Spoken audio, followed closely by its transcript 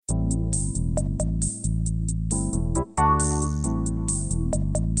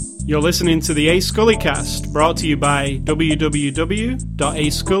You're listening to the A Scully Cast, brought to you by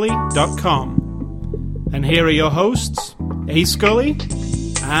www.ascully.com. And here are your hosts, A Scully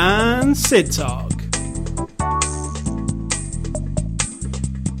and Sid Talk.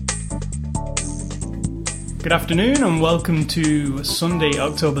 Good afternoon and welcome to Sunday,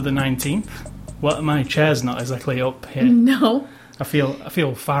 October the 19th. Well, my chair's not exactly up here. No. I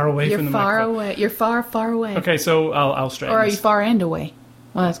feel far away from the far microphone. away. You're far away. Okay, so I'll straighten Or are this. you far and away?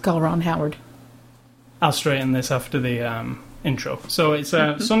 Well, that's called Ron Howard. I'll straighten this after the intro. So it's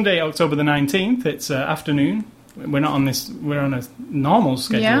Sunday, October the 19th. It's afternoon. We're on a normal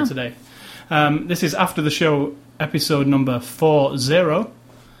schedule today. This is after the show, episode number 40.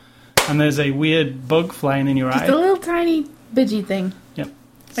 And there's a weird bug flying in your eye. Just a little tiny bidgy thing. Yep.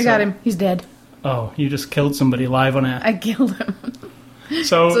 I got him. He's dead. Oh, you just killed somebody live on air. I killed him.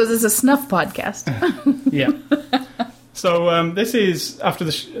 So is this a snuff podcast? Yeah. So this is after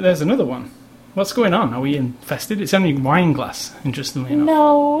the... There's another one. What's going on? Are we infested? It's only wine glass, interestingly enough.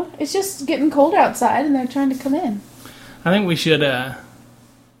 No, it's just getting cold outside and they're trying to come in. I think we should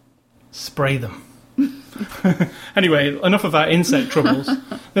spray them. Anyway, enough of our insect troubles.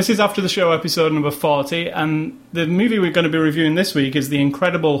 This is after the show, episode number 40, and the movie we're going to be reviewing this week is The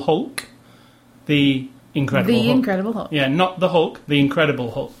Incredible Hulk. The Incredible Hulk. Yeah, not the Hulk, The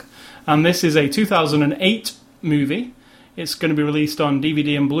Incredible Hulk. And this is a 2008 movie. It's going to be released on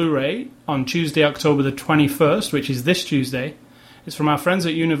DVD and Blu-ray on Tuesday, October the 21st, which is this Tuesday. It's from our friends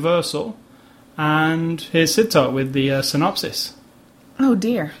at Universal. And here's Sid Talk with the synopsis. Oh,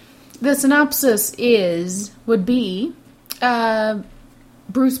 dear. The synopsis would be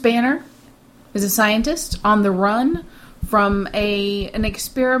Bruce Banner is a scientist on the run from an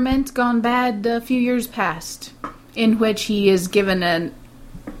experiment gone bad a few years past, in which he is given an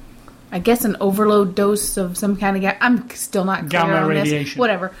overload dose of some kind of I'm still not clear gamma on radiation. This.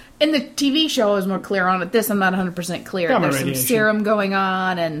 Whatever. In the TV show, I was more clear on it. This, I'm not 100% clear. Gamma There's radiation. some serum going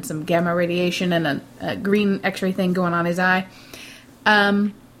on and some gamma radiation and a green X-ray thing going on his eye.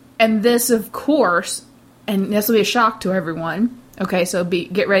 And this, of course, and this will be a shock to everyone. Okay, so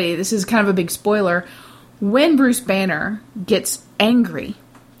get ready. This is kind of a big spoiler. When Bruce Banner gets angry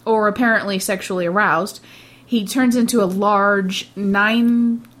or apparently sexually aroused, he turns into a large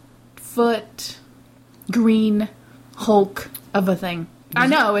 9-foot green Hulk of a thing. I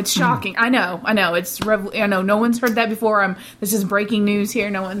know, it's shocking. I know. It's I know, no one's heard that before. This is breaking news here.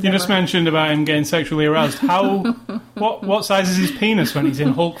 No one's You just mentioned about him getting sexually aroused. How? What size is his penis when he's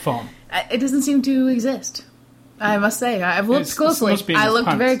in Hulk form? It doesn't seem to exist. I must say. I've looked closely. I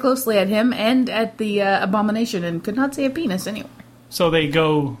looked very closely at him and at the abomination and could not see a penis anywhere. So they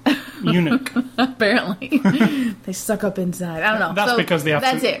go eunuch. Apparently. They suck up inside. I don't know. That's because they have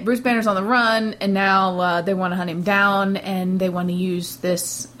That's it. Bruce Banner's on the run, and now they want to hunt him down, and they want to use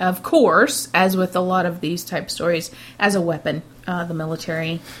this, of course, as with a lot of these type stories, as a weapon. The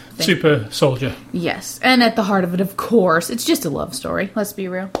military thing. Super soldier. Yes. And at the heart of it, of course, it's just a love story. Let's be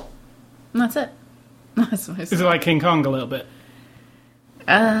real. And that's it. That's what I said. Is it like King Kong a little bit?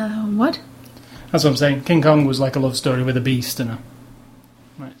 What? That's what I'm saying. King Kong was like a love story with a beast and a...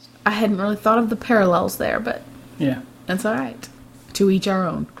 Right. I hadn't really thought of the parallels there, but... Yeah. That's alright. To each our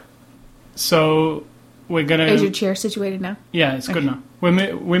own. So, we're going to... Is your chair situated now? Yeah, it's good now.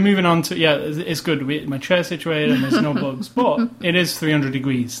 We're moving on to... Yeah, it's good. My chair's situated and there's no bugs. But it is 300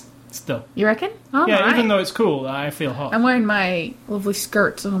 degrees still. You reckon? All yeah, right. even though it's cool, I feel hot. I'm wearing my lovely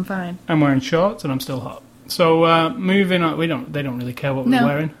skirt, so I'm fine. I'm wearing shorts and I'm still hot. So, moving on... They don't really care what we're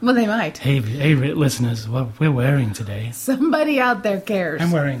wearing. Well, they might. Hey, listeners, what we're wearing today. Somebody out there cares.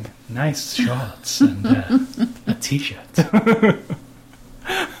 I'm wearing nice shorts and a t-shirt.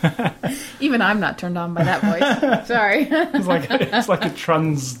 Even I'm not turned on by that voice. Sorry. It's like a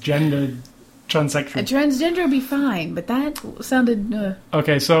transsexual. A transgender would be fine, but that sounded...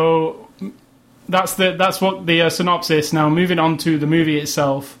 Okay, so that's what the synopsis. Now, moving on to the movie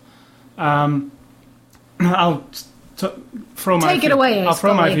itself. I'll throw my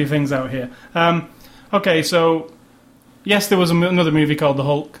few things out here. Okay, so yes, there was another movie called The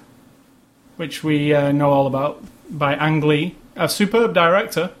Hulk, which we know all about, by Ang Lee, a superb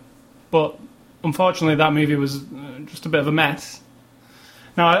director, but unfortunately that movie was just a bit of a mess.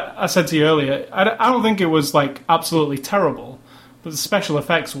 Now, I said to you earlier, I don't think it was like absolutely terrible, but the special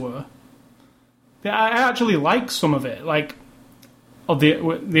effects were. I actually like some of it, like of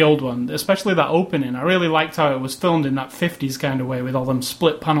the old one, especially that opening. I really liked how it was filmed in that 50s kind of way with all them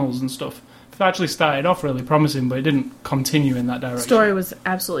split panels and stuff. It actually started off really promising, but it didn't continue in that direction. The story was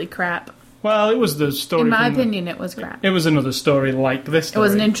absolutely crap. Well, it was the story. In my opinion, it was crap. It was another story like this story. It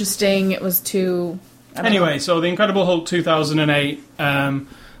wasn't interesting. It was too... Anyway, so The Incredible Hulk 2008.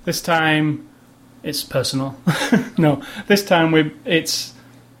 This time, it's personal. No, this time it's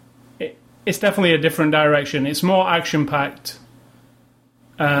definitely a different direction. It's more action-packed.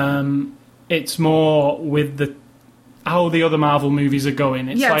 It's more with how the other Marvel movies are going.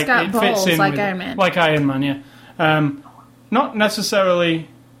 It's it's got balls like Iron Man. Like Iron Man, yeah. Not necessarily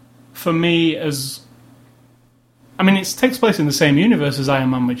for me as... I mean, it takes place in the same universe as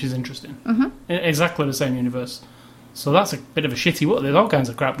Iron Man, which is interesting. Mm-hmm. Exactly the same universe. So that's a bit of a shitty world. There's all kinds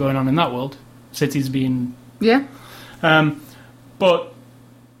of crap going on in that world. Cities being... Yeah. But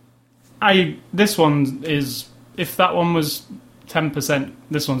this one is... If that one was 10%,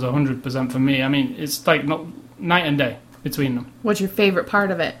 this one's 100% for me. I mean, it's like not night and day between them. What's your favorite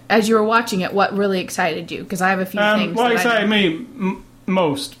part of it? As you were watching it, what really excited you? Because I have a few things. What excited me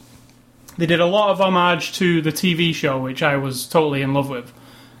most... They did a lot of homage to the TV show, which I was totally in love with.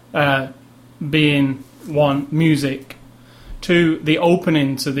 Being, one, music. Two, the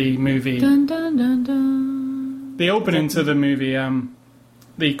opening to the movie. Dun, dun, dun, dun. The opening to the movie,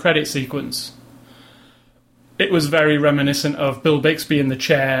 the credit sequence. It was very reminiscent of Bill Bixby in the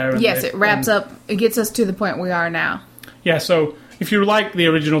chair. Yes, it wraps up. It gets us to the point we are now. Yeah, so if you like the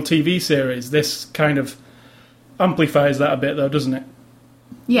original TV series, this kind of amplifies that a bit, though, doesn't it?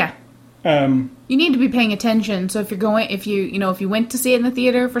 Yeah. You need to be paying attention. So if you went to see it in the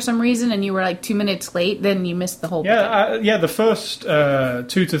theater for some reason and you were like 2 minutes late, then you missed the whole thing. The first 2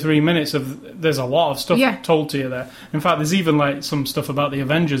 to 3 minutes there's a lot of stuff told to you there. In fact, there's even like some stuff about the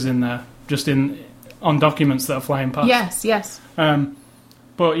Avengers in there, just on documents that are flying past. Yes.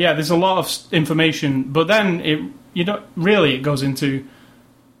 But yeah, there's a lot of information. But then it goes into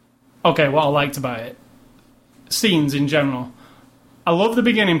what I liked about it. Scenes in general. I love the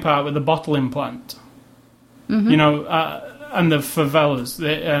beginning part with the bottle implant. Mm-hmm. And the favelas.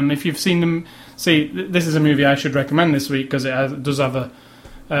 If you've seen them... See, this is a movie I should recommend this week because it does have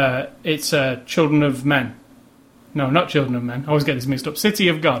it's Children of Men. No, not Children of Men. I always get this mixed up. City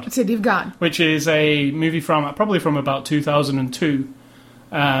of God. City of God. Which is a movie probably from about 2002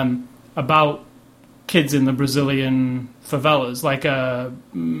 about kids in the Brazilian favelas, like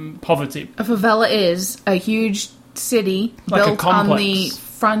poverty. A favela is a huge... city like built on the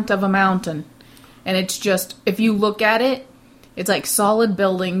front of a mountain, and it's just, if you look at it, it's like solid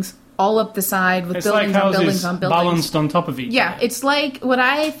buildings all up the side with buildings on buildings on buildings balanced on top of each other. Yeah, it's like what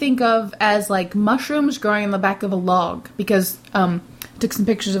I think of as like mushrooms growing on the back of a log, because took some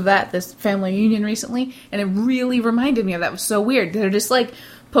pictures of that this family reunion recently, and it really reminded me of that. It was so weird. They're just like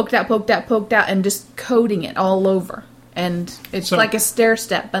poked out and just coating it all over, and it's like a stair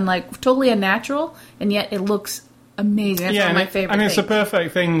step and like totally unnatural, and yet it looks amazing. That's one of my favorite things. It's a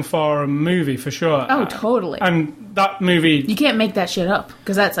perfect thing for a movie, for sure. Oh, totally. And that movie... You can't make that shit up,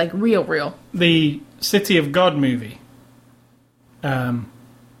 because that's, like, real. The City of God movie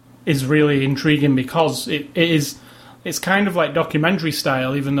is really intriguing because it's kind of like documentary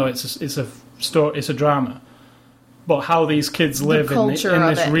style, even though it's a drama. But how these kids live in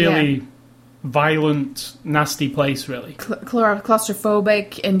this really... violent, nasty place, really.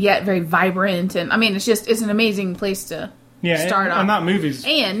 Claustrophobic and yet very vibrant, and I mean, it's an amazing place to start off. And that movie's...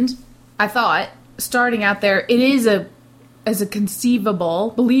 And I thought, starting out there, it is a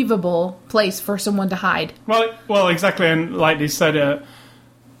conceivable, believable place for someone to hide. Well, exactly, and like they said,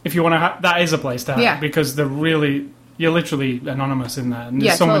 if you want to, that is a place to hide because you're literally anonymous in there, and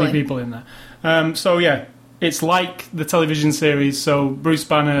there's many people in there. It's like the television series. So Bruce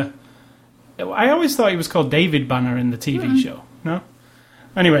Banner. I always thought he was called David Banner in the TV show. No?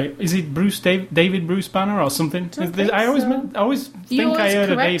 Anyway, is he David Bruce Banner or something? I always think I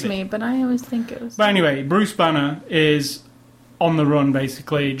heard of David. Me, but I always think it was... But anyway, Bruce Banner is on the run,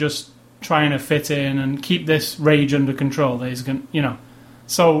 basically, just trying to fit in and keep this rage under control. That he's going,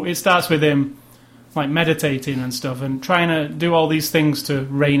 So it starts with him like meditating and stuff and trying to do all these things to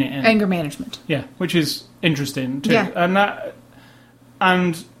rein it in. Anger management. Yeah, which is interesting too. Yeah.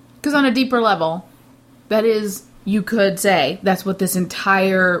 And because on a deeper level, that is, you could say, that's what this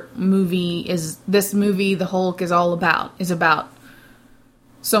entire movie is. This movie, The Hulk, is all about. Is about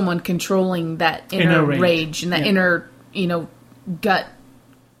someone controlling that inner rage and that inner, gut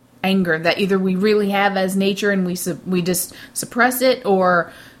anger that either we really have as nature and we just suppress it,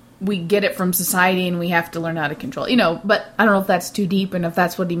 or we get it from society and we have to learn how to control it. But I don't know if that's too deep and if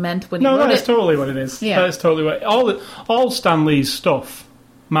that's what he meant when he wrote it. No, that's totally what it is. Yeah. That's totally what... All Stan Lee's stuff...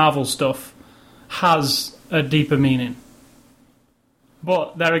 Marvel stuff has a deeper meaning.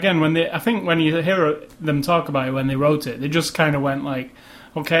 But there again, when you hear them talk about it when they wrote it, they just kind of went like,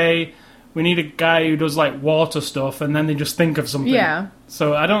 okay, we need a guy who does like water stuff, and then they just think of something. Yeah.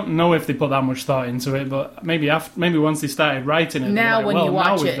 So I don't know if they put that much thought into it, but maybe once they started writing it, now like, when you watch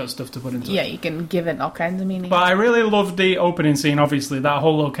now we've it, got stuff to put into it. Yeah, you can give it all kinds of meaning. But I really loved the opening scene. Obviously, that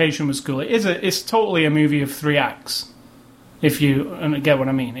whole location was cool. It's totally a movie of 3 acts. If you get what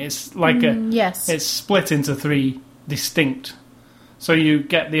I mean, it's like yes, it's split into 3 distinct. So you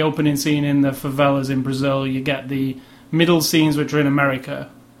get the opening scene in the favelas in Brazil. You get the middle scenes, which are in America.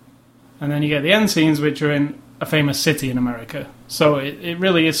 And then you get the end scenes, which are in a famous city in America. So it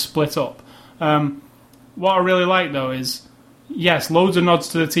really is split up. What I really like, though, is, yes, loads of nods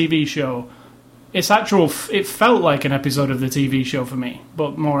to the TV show. It felt like an episode of the TV show for me,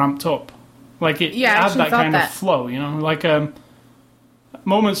 but more amped up. Like, it had that kind of flow, you know? Like,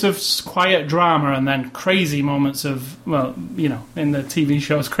 moments of quiet drama and then crazy moments of, well, you know, in the TV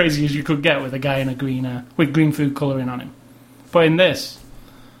show, as crazy as you could get with a guy in a green, with green food colouring on him. But in this...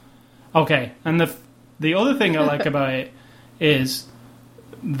 Okay, and the other thing I like about it is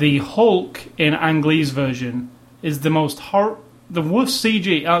the Hulk in Ang Lee's version is the worst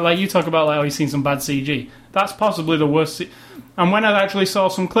CG. Like you talk about, like, oh, you've seen some bad CG. That's possibly the worst. And when I actually saw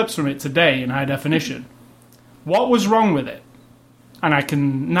some clips from it today in high definition, what was wrong with it? And I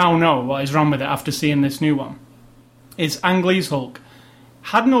can now know what is wrong with it after seeing this new one. Is Ang Lee's Hulk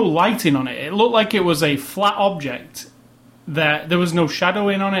had no lighting on it. It looked like it was a flat object. There was no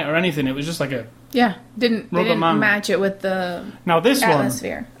shadowing on it or anything. It was just like a didn't match it with the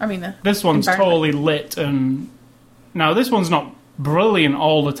atmosphere. This one's totally lit, and now this one's not brilliant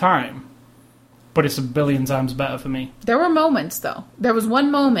all the time, but it's a billion times better for me. There were moments, though. There was one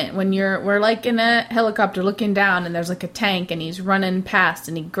moment when we're like in a helicopter looking down, and there's like a tank, and he's running past,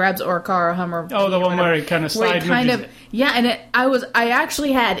 and he grabs Orca or Hummer. Oh, the one where he kind of side nudges it. Yeah, and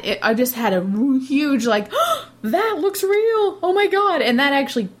I just had a huge like, oh, that looks real. Oh my god! And that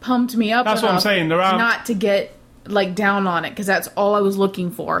actually pumped me up. That's what I'm saying. Not to get like down on it, because that's all I was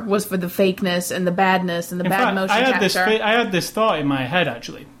looking for, was for the fakeness and the badness and the bad motion capture. I had this thought in my head,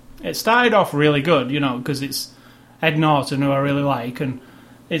 actually. It started off really good, you know, because it's Ed Norton, who I really like, and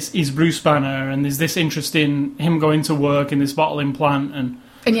he's Bruce Banner, and there's this interest in him going to work in this bottling plant, and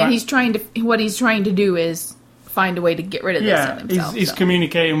yet what he's trying to do is find a way to get rid of this in himself. He's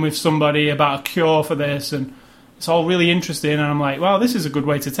communicating with somebody about a cure for this, and it's all really interesting, and I'm like, well, this is a good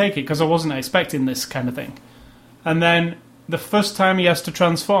way to take it, because I wasn't expecting this kind of thing. And then the first time he has to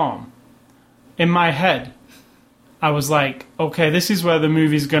transform, in my head, I was like, okay, this is where the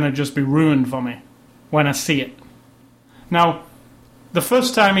movie's going to just be ruined for me when I see it. Now, the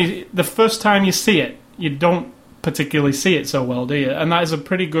first time you see it, you don't particularly see it so well, do you? And that is a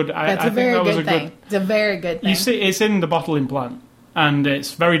pretty good... It's a very good thing. It's a very good thing. You see, it's in the bottling plant, and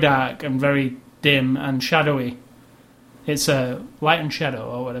it's very dark and very dim and shadowy. It's a light and shadow,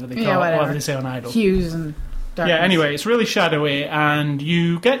 or whatever they call it, whatever they say on Idol. Hues and darkness. Yeah, anyway, it's really shadowy, and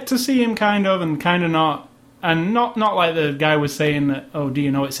you get to see him kind of and kind of not. And not like the guy was saying that, oh, do you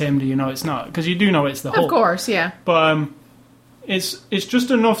know it's him, do you know it's not? Because you do know it's the Hulk. Of course, yeah. But it's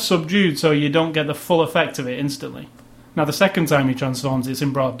just enough subdued so you don't get the full effect of it instantly. Now, the second time he transforms, it's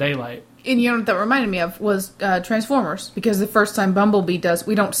in broad daylight. And you know what that reminded me of was Transformers. Because the first time Bumblebee does,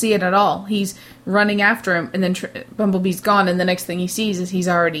 we don't see it at all. He's running after him, and then Bumblebee's gone, and the next thing he sees is he's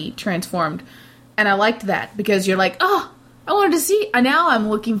already transformed. And I liked that, because you're like, oh, I wanted to see... And now I'm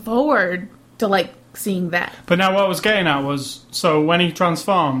looking forward to, like, seeing that. But now what I was getting at was, so when he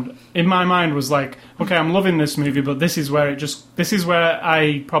transformed, in my mind was like, okay, I'm loving this movie, but this is where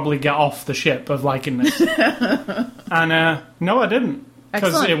I probably get off the ship of liking this. And no, I didn't.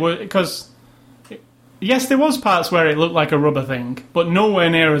 Because yes, there was parts where it looked like a rubber thing, but nowhere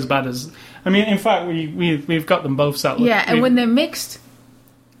near as bad as... I mean, in fact, we've got them both set. Yeah, and when they mixed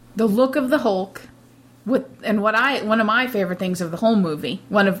the look of the Hulk one of my favorite things of the whole movie,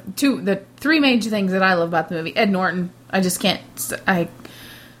 the 3 major things that I love about the movie, Ed Norton, I just can't, I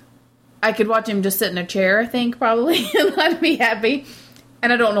could watch him just sit in a chair, I think, probably, and I'd be happy,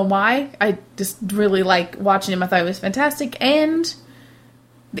 and I don't know why, I just really like watching him. I thought it was fantastic, and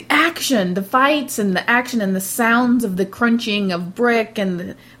the action, the fights, and the action, and the sounds of the crunching of brick,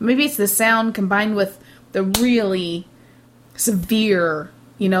 and maybe it's the sound combined with the really severe,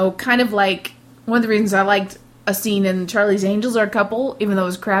 you know, kind of like... One of the reasons I liked a scene in Charlie's Angels, or a couple, even though it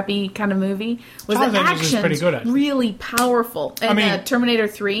was a crappy kind of movie, was the action really powerful. And Terminator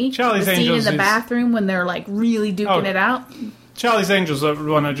 3, Charlie's the scene Angels in the bathroom when they're like really duking it out. Charlie's Angels, I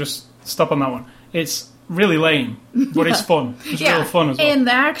want to just stop on that one. It's really lame, but it's fun. It's real fun as well. And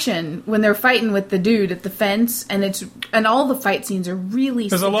the action when they're fighting with the dude at the fence, and all the fight scenes are really.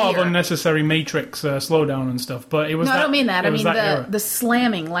 There's severe. a lot of unnecessary Matrix slowdown and stuff, but it was. No, I don't mean that. I mean the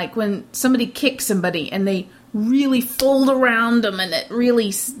slamming, like when somebody kicks somebody and they really fold around them, and it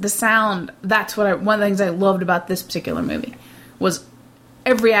really the sound. That's one of the things I loved about this particular movie was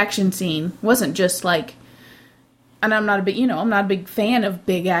every action scene wasn't just like. And I'm not a big fan of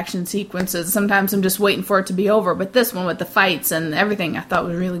big action sequences. Sometimes I'm just waiting for it to be over. But this one with the fights and everything, I thought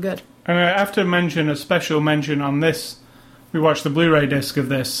was really good. And I have to mention a special mention on this. We watched the Blu-ray disc of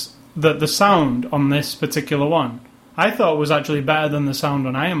this. That the sound on this particular one, I thought was actually better than the sound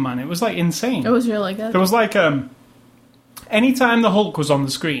on Iron Man. It was like insane. It was really good. There was like anytime the Hulk was on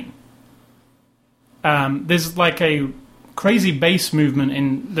the screen, there's like a crazy bass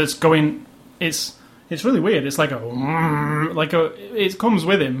movement that's going. It's really weird. It's like it comes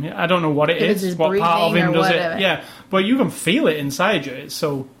with him. I don't know what it is. What part of him does it? Yeah, but you can feel it inside you. It's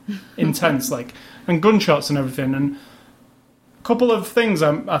so intense, and gunshots and everything. And a couple of things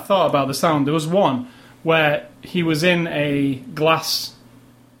I thought about the sound. There was one where he was in a glass.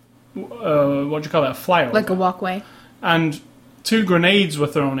 What do you call it? A flyover, like a walkway. And 2 grenades were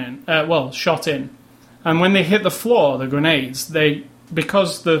thrown in. Shot in. And when they hit the floor, the grenades,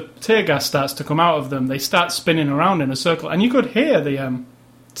 because the tear gas starts to come out of them, they start spinning around in a circle, and you could hear the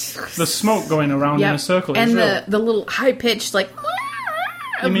smoke going around in a circle. And the little high pitched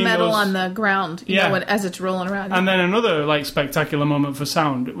of metal on the ground, you know, as it's rolling around. And then another spectacular moment for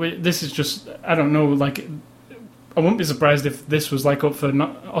sound. This is just I don't know. I wouldn't be surprised if this was up for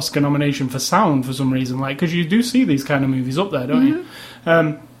Oscar nomination for sound for some reason. Because you do see these kind of movies up there, don't you?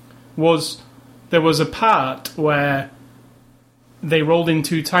 There was a part where they rolled in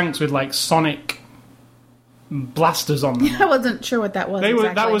 2 tanks with sonic blasters on them. I wasn't sure what that was.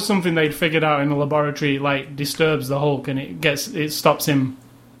 Exactly. That was something they'd figured out in the laboratory. Disturbs the Hulk, and it stops him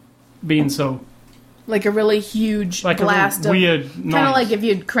being so. Like a really huge blast. A weird noise. Kind of like if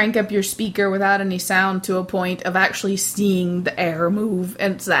you'd crank up your speaker without any sound to a point of actually seeing the air move,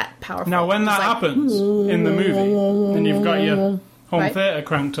 and it's that powerful. Now, when that happens in the movie, and you've got your home theater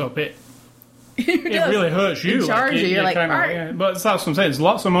cranked up, it really hurts you. You're like, but that's what I'm saying. There's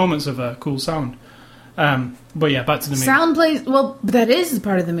lots of moments of cool sound. But yeah, back to the movie. Sound plays. Well, that is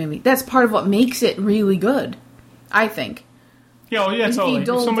part of the movie. That's part of what makes it really good, I think. Yeah, totally. You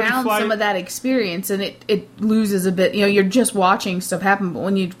dull down some of that experience, and it loses a bit. You're just watching stuff happen, but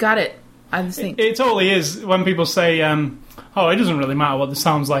when you've got it, I just think it totally is. When people say, "Oh, it doesn't really matter what the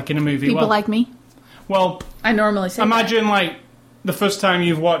sound's like in a movie." People like me. Well, I normally say. Imagine the first time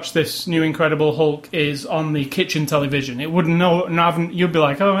you've watched this new Incredible Hulk is on the kitchen television. It wouldn't you'd be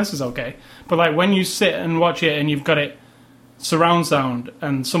like, oh, this is okay. But when you sit and watch it and you've got it surround sound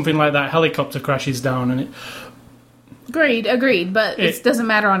and something like that helicopter crashes down and it... Agreed, but it doesn't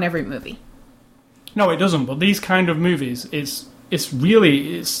matter on every movie. No, it doesn't, but these kind of movies, it's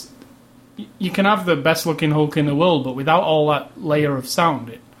really... You can have the best looking Hulk in the world, but without all that layer of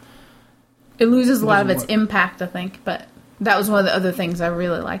sound, it loses a lot of its impact, I think, but... That was one of the other things I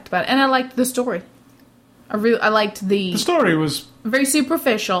really liked about it. And I liked the story. I liked the... The story was... Very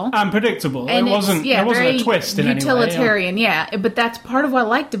superficial. And predictable. And it wasn't a twist in any way. Utilitarian, yeah. But that's part of what I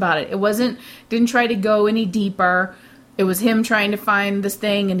liked about it. Didn't try to go any deeper. It was him trying to find this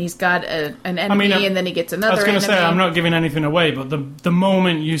thing, and he's got an enemy, and then he gets another enemy. I was going to say, I'm not giving anything away, but the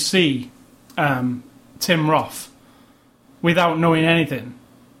moment you see Tim Roth, without knowing anything,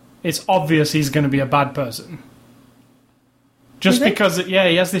 it's obvious he's going to be a bad person. Just because, he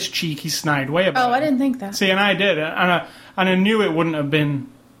has this cheeky, snide way about it. Oh, I didn't think that. See, and I did. And I knew it wouldn't have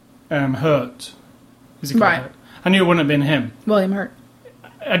been Hurt. Is he called right. Hurt? I knew it wouldn't have been him. William Hurt.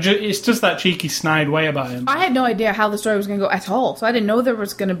 It's just that cheeky, snide way about him. I had no idea how the story was going to go at all. So I didn't know there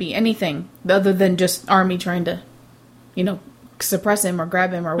was going to be anything other than just Army trying to, suppress him or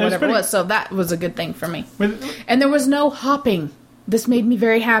grab him or whatever it was. So that was a good thing for me. And there was no hopping. This made me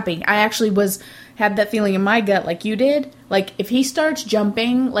very happy. I actually had that feeling in my gut like you did. If he starts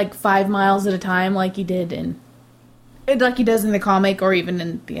jumping 5 miles at a time like he did like he does in the comic or even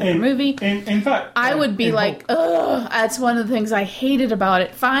in the other movie. In fact, I would be like, ugh, that's one of the things I hated about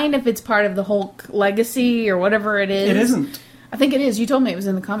it. Fine if it's part of the Hulk legacy or whatever it is. It isn't. I think it is. You told me it was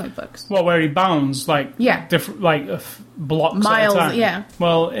in the comic books. Well, where he bounds different blocks miles, at a time. Yeah.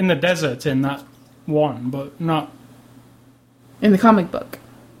 Well, in the desert in that one, but not in the comic book.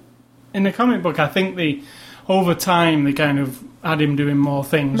 In the comic book, I think over time they kind of had him doing more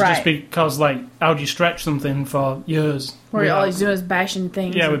things, right. Just because how do you stretch something for years? Where all he's doing is bashing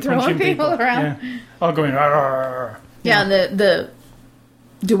things, with throwing people around, all going. Arr, and the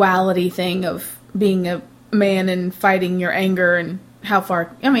duality thing of being a man and fighting your anger and how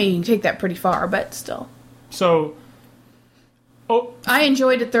far. I mean, you can take that pretty far, but still. So, I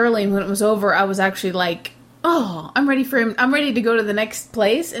enjoyed it thoroughly, and when it was over, I was actually like, "Oh, I'm ready for him. I'm ready to go to the next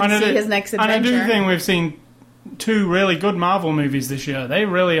place and see his next adventure." And I do think we've seen 2 really good Marvel movies this year. They're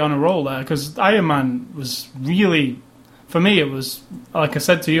really on a roll there, because Iron Man was really, for me, it was, like I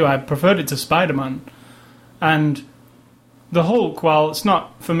said to you, I preferred it to Spider-Man. And the Hulk, while it's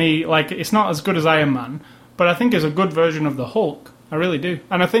not, for me, like, it's not as good as Iron Man, but I think it's a good version of the Hulk. I really do.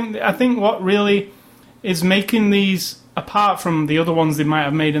 And I think what really is making these, apart from the other ones they might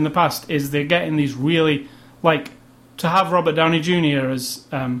have made in the past, is they're getting these really, like, to have Robert Downey Jr. as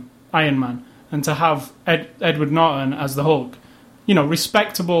Iron Man, and to have Edward Norton as the Hulk, you know,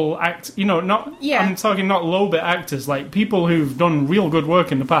 respectable I'm talking not low-bit actors, like people who've done real good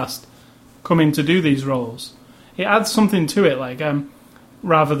work in the past come in to do these roles. It adds something to it, like,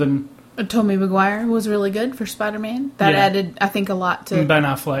 rather than... Tobey Maguire was really good for Spider-Man. That added, I think, a lot to... Ben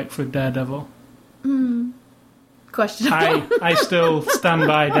Affleck for Daredevil. Questionable. I still stand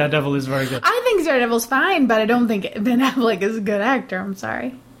by Daredevil is very good. I think Daredevil's fine, but I don't think Ben Affleck is a good actor. I'm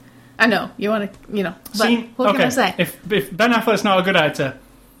sorry. I know, you want to, but what can I say? If Ben Affleck's not a good actor,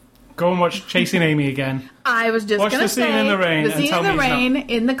 go and watch Chasing Amy again. I was just going to say, the scene in the rain. The scene in the rain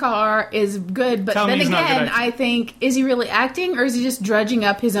in the car is good, but then again, I think, is he really acting, or is he just drudging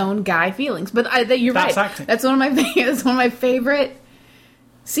up his own guy feelings? But you're right. Acting. That's one of my favorite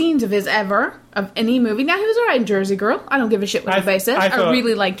scenes of his ever, of any movie. Now, he was alright in Jersey Girl. I don't give a shit what the face says. I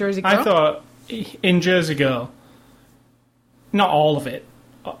really like Jersey Girl. I thought, in Jersey Girl, not all of it,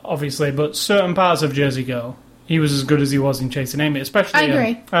 obviously, but certain parts of Jersey Girl, he was as good as he was in Chasing Amy, especially I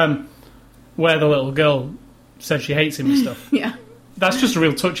agree. Where the little girl says she hates him and stuff. Yeah. That's just a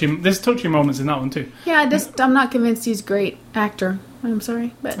real touching... There's touching moments in that one, too. Yeah, I'm not convinced he's a great actor. I'm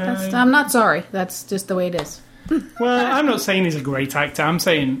sorry. But I'm not sorry. That's just the way it is. Well, I'm not saying he's a great actor. I'm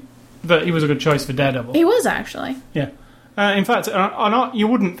saying that he was a good choice for Daredevil. He was, actually. Yeah. In fact, you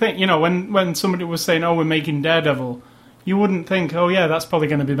wouldn't think... when somebody was saying, we're making Daredevil... You wouldn't think, that's probably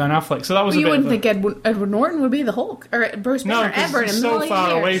going to be Ben Affleck. So that was. You wouldn't think Edward Norton would be the Hulk or Bruce Banner ever in a million years. No, he's so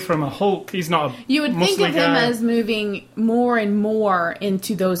far away from a Hulk. He's not. You would think of him as moving more and more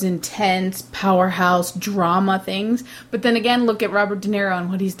into those intense powerhouse drama things. But then again, look at Robert De Niro and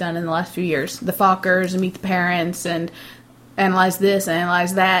what he's done in the last few years: The Fockers, and Meet the Parents, and Analyze This, and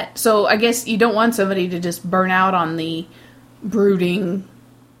Analyze That. So I guess you don't want somebody to just burn out on the brooding,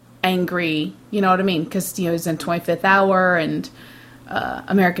 angry, you know what I mean? Because, he's in 25th Hour and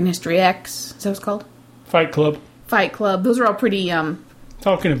American History X. Is that what it's called? Fight Club. Those are all pretty...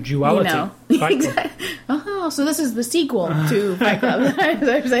 Talking of duality. Exactly. Oh, so this is the sequel to Fight Club. Is that what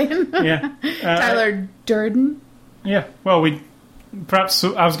you're saying? Yeah. Tyler Durden? Yeah. Well, I was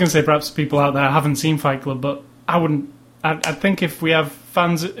going to say perhaps people out there haven't seen Fight Club, but I wouldn't... I think if we have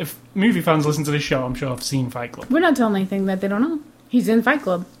fans... If movie fans listen to this show, I'm sure I've seen Fight Club. We're not telling anything that they don't know. He's in Fight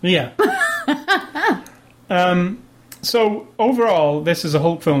Club. Yeah. So, overall, this is a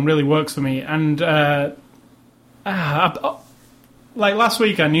Hulk film, really works for me. And, like last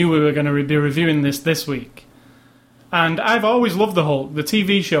week, I knew we were going to be reviewing this week. And I've always loved the Hulk, the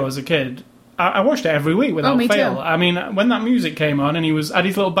TV show as a kid. I watched it every week without fail. Too. I mean, when that music came on and he had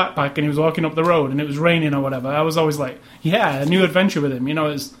his little backpack and he was walking up the road and it was raining or whatever, I was always like, a new adventure with him.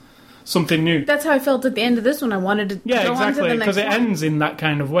 It's something new. That's how I felt at the end of this one. I wanted to go exactly, on to the next because it ends in that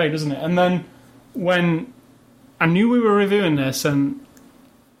kind of way, doesn't it? And then when I knew we were reviewing this, and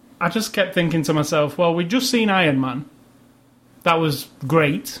I just kept thinking to myself, well, we'd just seen Iron Man. That was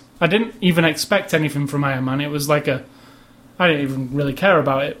great. I didn't even expect anything from Iron Man. It was like I didn't even really care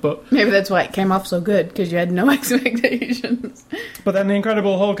about it, but... Maybe that's why it came off so good, because you had no expectations. But then The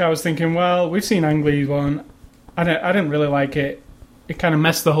Incredible Hulk, I was thinking, well, we've seen Ang Lee's one. I didn't really like it. It kind of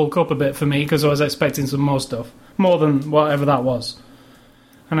messed the Hulk up a bit for me, because I was expecting some more stuff. More than whatever that was.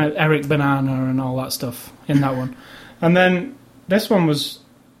 And Eric Banana and all that stuff in that one. And then this one was...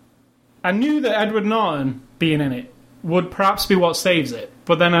 I knew that Edward Norton being in it would perhaps be what saves it.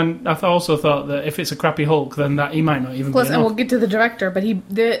 But then I also thought that if it's a crappy Hulk, then that he might not even be enough. And we'll get to the director, but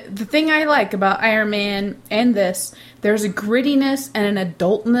the thing I like about Iron Man and this, there's a grittiness and an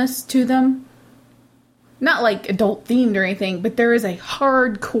adultness to them. Not like adult themed or anything, but there is a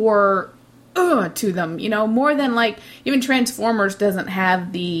hardcore to them, more than like even Transformers doesn't have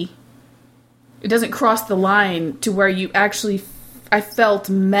it doesn't cross the line to where you actually, I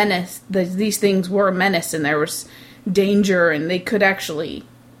felt menace, that these things were a menace and there was danger and they could actually,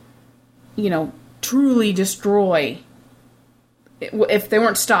 truly destroy if they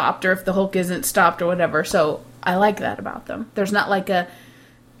weren't stopped or if the Hulk isn't stopped or whatever. So I like that about them. There's not like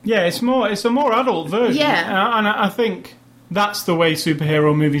Yeah, it's a more adult version. Yeah. And I think that's the way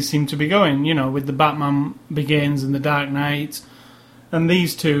superhero movies seem to be going, with the Batman Begins and the Dark Knight. And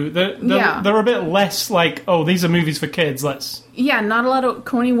these two, they're a bit less like, oh, these are movies for kids, let's... Yeah, not a lot of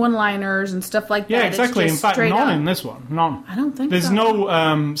corny one-liners and stuff like that. Yeah, exactly. In fact, none in this one. None. I don't think There's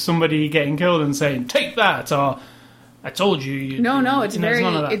no somebody getting killed and saying, take that, or I told you. No, it's very...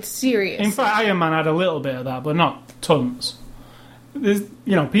 It's serious. In fact, Iron Man had a little bit of that, but not tons. There's,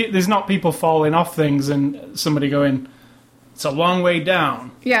 there's not people falling off things and somebody going... It's a long way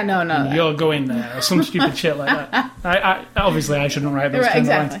down. Yeah, no. You're going there, or some stupid shit like that. I obviously, I shouldn't write those kind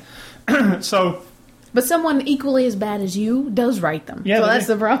of lines. So, but someone equally as bad as you does write them. Yeah, so that's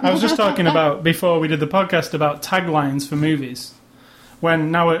the problem. I was just talking about, before we did the podcast, about taglines for movies. When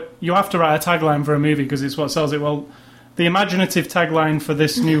now you have to write a tagline for a movie because it's what sells it. Well, the imaginative tagline for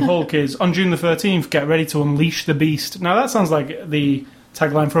this new Hulk is, on June the 13th, get ready to unleash the beast. Now, that sounds like the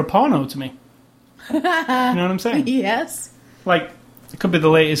tagline for a porno to me. You know what I'm saying? Yes. Like, it could be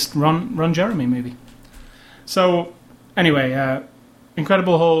the latest Ron Jeremy movie. So, anyway,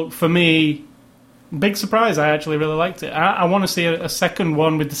 Incredible Hulk, for me, big surprise. I actually really liked it. I want to see a second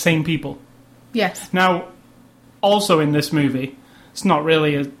one with the same people. Yes. Now, also in this movie, it's not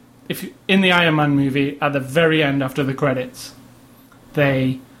really... in the Iron Man movie, at the very end after the credits,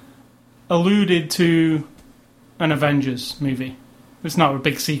 they alluded to an Avengers movie. It's not a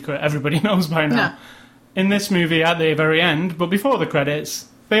big secret. Everybody knows by now. No. In this movie, at the very end, but before the credits,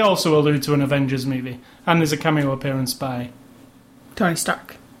 they also allude to an Avengers movie. And there's a cameo appearance by... Tony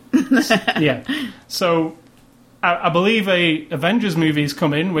Stark. Yeah. So, I believe a Avengers movie is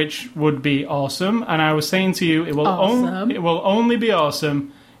coming, which would be awesome. And I was saying to you, it will only be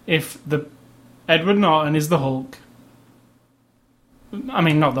awesome if the Edward Norton is the Hulk. I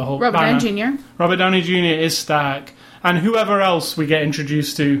mean, not the Hulk. Robert Downey Jr. Robert Downey Jr. is Stark. And whoever else we get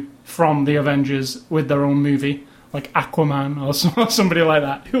introduced to from the Avengers with their own movie, like Aquaman or somebody like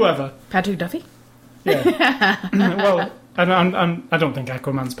that. Whoever. Patrick Duffy? Yeah. Well, I don't think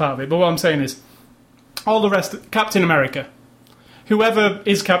Aquaman's part of it, but what I'm saying is, all the rest... Captain America. Whoever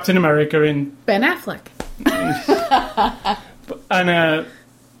is Captain America in... Ben Affleck. And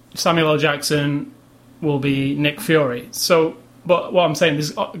Samuel L. Jackson will be Nick Fury. So, but what I'm saying,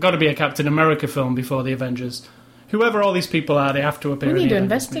 there's got to be a Captain America film before the Avengers. Whoever all these people are, they have to appear in the We need to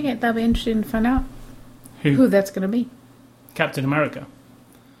Avengers investigate. movie. That'll be interesting to find out. Who that's going to be. Captain America.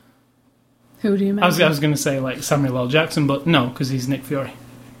 Who do you imagine? I was going to say, like, Samuel L. Jackson, but no, because he's Nick Fury.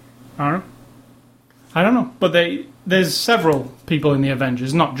 I don't know. But there's several people in the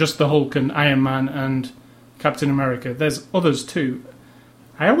Avengers, not just the Hulk and Iron Man and Captain America. There's others, too.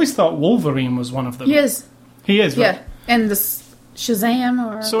 I always thought Wolverine was one of them. He is. He is, right? Yeah, and the Shazam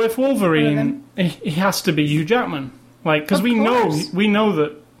or... So if Wolverine, he has to be Hugh Jackman. Like, because we know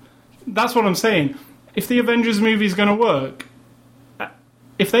that... That's what I'm saying. If the Avengers movie is going to work...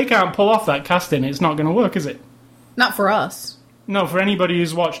 If they can't pull off that casting, it's not going to work, is it? Not for us. No, for anybody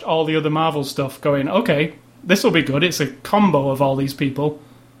who's watched all the other Marvel stuff going, okay, this will be good. It's a combo of all these people.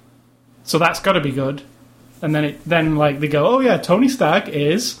 So that's got to be good. And then they go, oh yeah, Tony Stark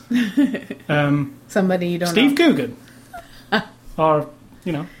is... somebody you don't Steve know. Coogan. Or,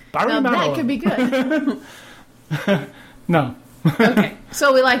 Barry Manilow. That could be good. No. Okay,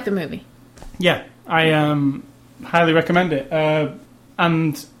 so we like the movie. Yeah, I highly recommend it.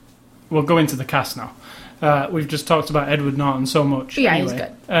 And we'll go into the cast now. We've just talked about Edward Norton so much. Yeah, anyway. he's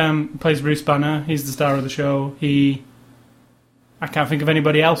good. Plays Bruce Banner. He's the star of the show. I can't think of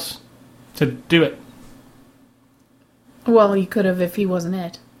anybody else to do it. Well, you could have if he wasn't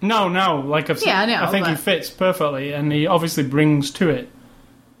it. No, like I've said, yeah, I know, I think he fits perfectly, and he obviously brings to it.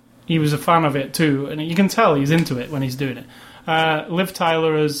 He was a fan of it too, and you can tell he's into it when he's doing it. Liv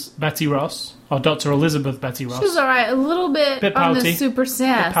Tyler as Betty Ross, or Dr. Elizabeth Betty Ross. She's alright, a little bit on the super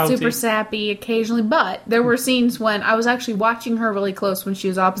sappy occasionally, but there were scenes when I was actually watching her really close when she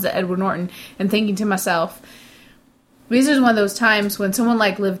was opposite Edward Norton and thinking to myself, this is one of those times when someone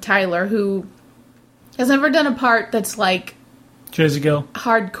like Liv Tyler, who has never done a part that's like Jersey Girl,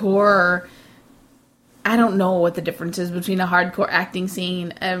 hardcore, or I don't know what the difference is between a hardcore acting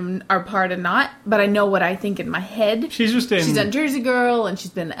scene and our part and not, but I know what I think in my head. She's done Jersey Girl, and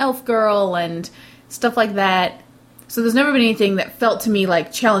she's been Elf Girl, and stuff like that. So there's never been anything that felt to me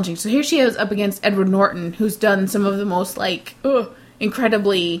like challenging. So here she is up against Edward Norton, who's done some of the most like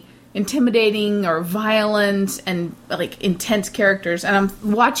incredibly intimidating or violent and like intense characters. And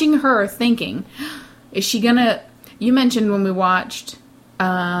I'm watching her thinking, is she gonna... You mentioned when we watched...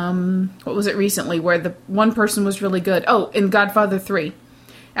 what was it recently, where the one person was really good? Oh, in Godfather 3.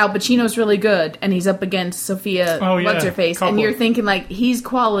 Al Pacino's really good, and he's up against Sophia What's-Her-Face, and you're thinking, like, he's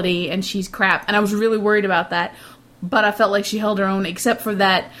quality and she's crap. And I was really worried about that, but I felt like she held her own, except for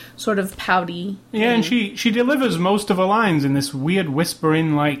that sort of pouty thing. And she delivers most of her lines in this weird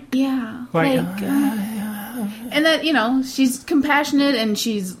whispering, like... Yeah, and that, you know, she's compassionate and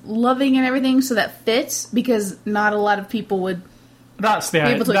she's loving and everything, so that fits, because not a lot of people would... That's the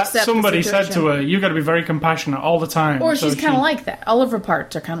idea. That somebody said to her, "You got to be very compassionate all the time." Or she's kind of like that. All of her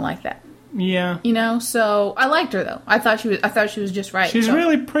parts are kind of like that. Yeah. You know, so I liked her though. I thought she was just right. She's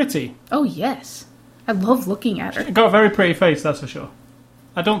really pretty. Oh yes, I love looking at her. She's got a very pretty face, that's for sure.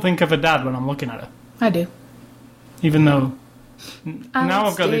 I don't think of her dad when I'm looking at her. I do. Even though now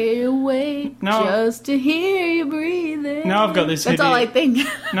I've got stay awake just to hear you breathing. Now I've got this. That's all I think.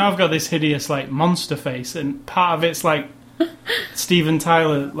 Now I've got this hideous like monster face, and part of it's like Steven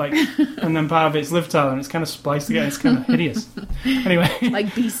Tyler, like, and then part of it's Liv Tyler, and it's kind of spliced together. It's kind of hideous. Anyway, like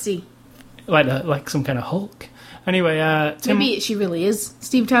BC, like some kind of Hulk. Anyway, maybe she really is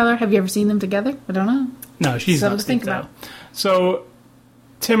Steve Tyler. Have you ever seen them together? I don't know. No, she's not Steve Tyler. So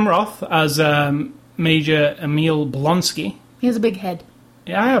Tim Roth as Major Emil Blonsky. He has a big head.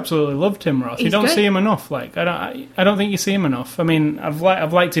 Yeah, I absolutely love Tim Roth. You don't see him enough. Like I don't think you see him enough. I mean, I've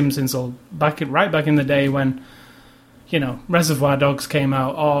liked him since right back in the day when, you know, Reservoir Dogs came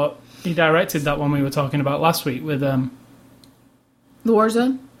out, or he directed that one we were talking about last week with The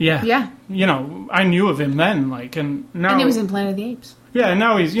Warzone. Yeah, yeah. You know, I knew of him then, like, and now. And he was in Planet of the Apes. Yeah, and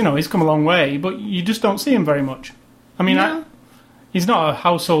now he's come a long way, but you just don't see him very much. I mean, no. He's not a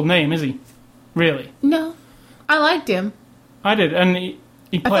household name, is he? Really? No, I liked him. I did, and he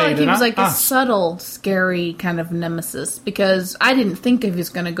played. I felt like he was like a subtle, scary kind of nemesis, because I didn't think he was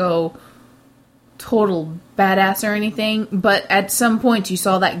going to go total badass or anything, but at some point you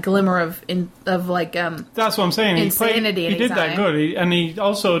saw that glimmer of like that's what I'm saying. Insanity. He did that good, and he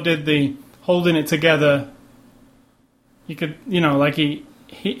also did the holding it together. You could, you know, like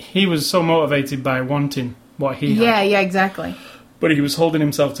he was so motivated by wanting what he had. Yeah, exactly. But he was holding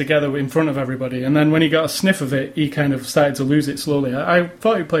himself together in front of everybody, and then when he got a sniff of it, he kind of started to lose it slowly. I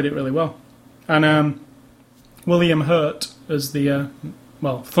thought he played it really well, and William Hurt as the.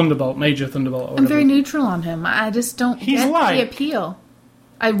 Thunderbolt, Major Thunderbolt. Or whatever. I'm very neutral on him. I just don't get the appeal.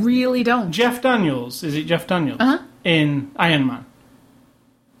 I really don't. Jeff Daniels, is it Jeff Daniels? Uh-huh. In Iron Man.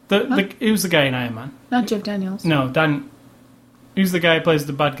 Who's the guy in Iron Man? Not Jeff Daniels. No, who's the guy who plays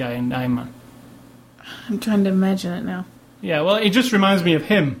the bad guy in Iron Man? I'm trying to imagine it now. Yeah, well, it just reminds me of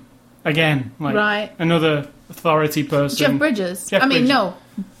him again. Like right. Another authority person. Jeff Bridges. No.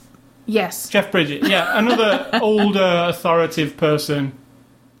 Yes. Jeff Bridges. Yeah, another older authoritative person.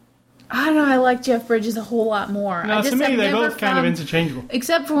 I don't know, I like Jeff Bridges a whole lot more. No, to me, they're both kind of interchangeable.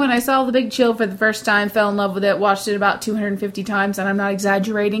 Except for when I saw The Big Chill for the first time, fell in love with it, watched it about 250 times, and I'm not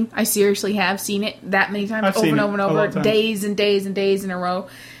exaggerating. I seriously have seen it that many times, over and over and over, days and days and days in a row.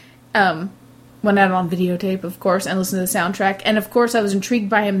 Went out on videotape, of course, and listened to the soundtrack. And, of course, I was intrigued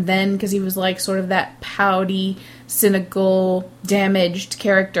by him then, because he was like sort of that pouty, cynical, damaged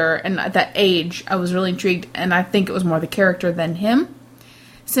character. And at that age, I was really intrigued, and I think it was more the character than him.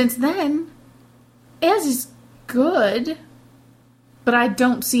 Since then, Ez is good, but I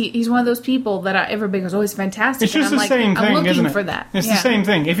don't see... He's one of those people that everybody goes, oh, he's fantastic. It's just the same thing, isn't it? I'm looking for that. It's the same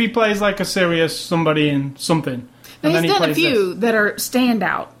thing. If he plays like a serious somebody in something... Now, he's done a few that are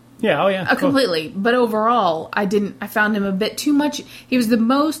standout. Yeah, oh yeah. Completely. But overall, I found him a bit too much. He was the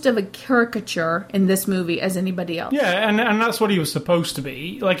most of a caricature in this movie as anybody else. Yeah, and that's what he was supposed to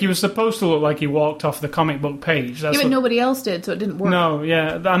be. Like, he was supposed to look like he walked off the comic book page. That's nobody else did, so it didn't work. No,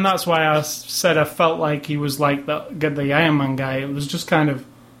 yeah, and that's why I said I felt like he was like the Iron Man guy. It was just kind of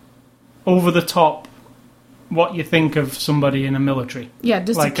over the top what you think of somebody in a military. Yeah,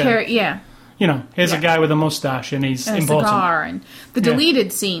 just like yeah. You know, here's a guy with a mustache and he's important. A cigar. And the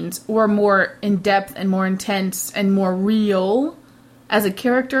deleted scenes were more in-depth and more intense and more real as a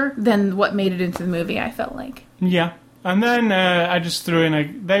character than what made it into the movie, I felt like. Yeah. And then I just threw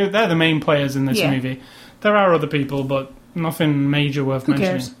in they're the main players in this movie. There are other people, but nothing major worth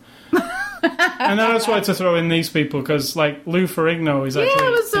mentioning. Cares? And then I just wanted to throw in these people because, like, Lou Ferrigno is actually... Yeah,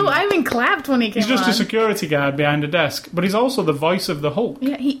 it was so... I even clapped when he came on. He's just a security guard behind a desk, but he's also the voice of the Hulk.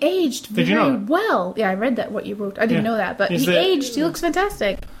 Yeah, he aged very well. Yeah, I read that, what you wrote. I didn't know that, but he aged. He looks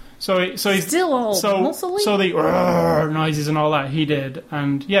fantastic. So he's... Still all muscly. So the noises and all that, he did.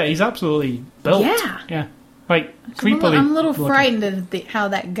 And, yeah, he's absolutely built. Yeah. Yeah. Like, creepily I'm a little frightened at how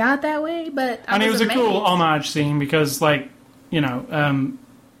that got that way, but And it was a cool homage scene because, like, you know...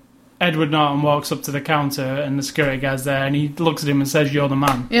 Edward Norton walks up to the counter and the security guy's there and he looks at him and says, "You're the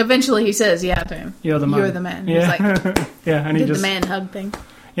man." Yeah, eventually he says, to him. You're the man. You're the man. Yeah. He's like, yeah, and he did the man hug thing.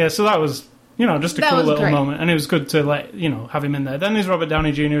 Yeah, so that was, just a cool little moment, and it was good to have him in there. Then there's Robert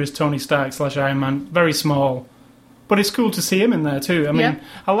Downey Jr. as Tony Stark / Iron Man, very small, but it's cool to see him in there too. I mean,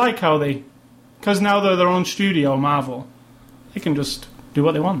 I like how because now they're their own studio, Marvel, they can just do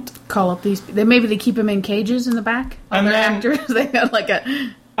what they want. Call up maybe they keep them in cages in the back. And then actors, they got like a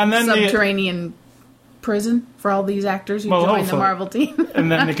subterranean prison for all these actors who join the Marvel team.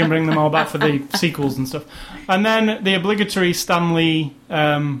 And then they can bring them all back for the sequels and stuff. And then the obligatory Stan Lee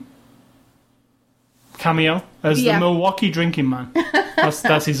cameo as the Milwaukee drinking man.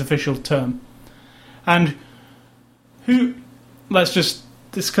 That's his official term. And because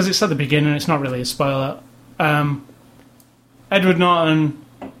it's at the beginning, it's not really a spoiler. Edward Norton,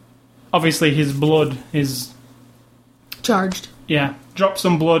 obviously his blood is charged. Yeah, drop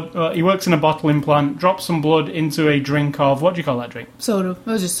some blood. He works in a bottling plant. Drop some blood into a drink of, what do you call that drink? Soda. It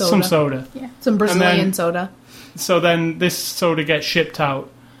was just soda. Some soda. Yeah, some Brazilian soda. So then this soda gets shipped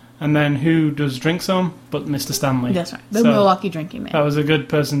out, and then who does drink some? But Mr. Stanley. That's right. The Milwaukee drinking man. That was a good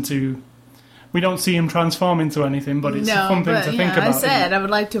person to. We don't see him transform into anything, but it's a fun thing to think about. I would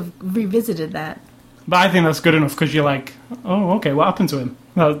like to have revisited that. But I think that's good enough because you're like, oh, okay, what happened to him?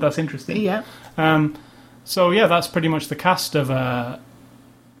 Well, that's interesting. Yeah. So yeah, that's pretty much the cast of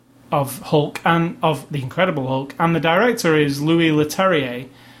Hulk and of the Incredible Hulk, and the director is Louis Leterrier,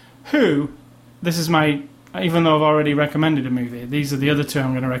 who even though I've already recommended a movie, these are the other two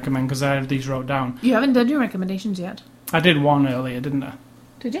I'm going to recommend because I have these wrote down. You haven't done your recommendations yet. I did one earlier, didn't I?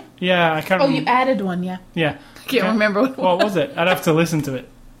 Did you? Yeah, I can't. Oh, you added one, yeah. Yeah, I can't remember what. What was it? I'd have to listen to it.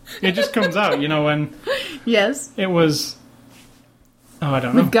 It just comes out, when. Yes. It was. Oh, I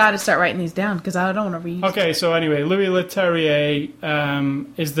don't know. We've got to start writing these down because I don't want to read. Okay, so anyway, Louis Leterrier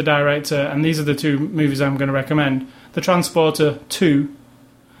is the director, and these are the two movies I'm going to recommend: The Transporter 2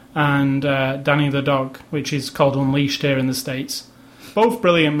 and Danny the Dog, which is called Unleashed here in the States. Both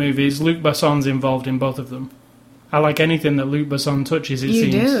brilliant movies. Luc Besson's involved in both of them. I like anything that Luc Besson touches. It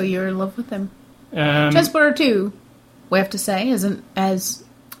seems. You do. You're in love with him. Transporter 2, we have to say, isn't as.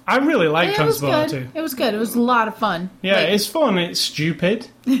 I really like Transporter 2. It was good. It was a lot of fun. Yeah, it's fun. It's stupid.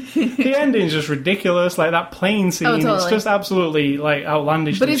 The ending's just ridiculous. Like that plane scene. Totally. It's just absolutely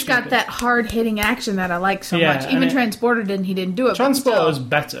outlandish. But it's got that hard-hitting action that I like so much. Even Transporter didn't do it. Transporter's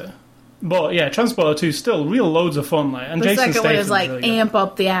better. But yeah, Transporter 2 is still real loads of fun. And the Jason second one is really amp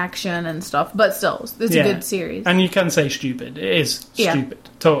up the action and stuff. But still, it's a good series. And you can say stupid. It is stupid.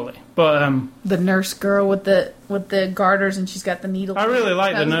 Totally. But the nurse girl with the garters and she's got the needle. I really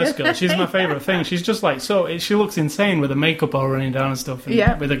like the nurse girl. She's my favourite thing. She's just she looks insane with the makeup all running down and stuff.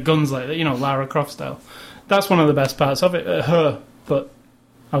 And with her guns like that, Lara Croft style. That's one of the best parts of it. Her. But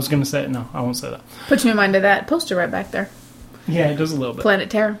I was going to say it. No, I won't say that. Puts me in mind of that poster right back there. Yeah, it does a little bit.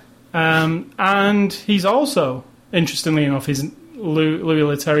 Planet Terror. And he's also, interestingly enough, Louis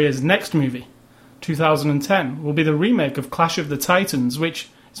Leterrier's next movie, 2010, will be the remake of Clash of the Titans, which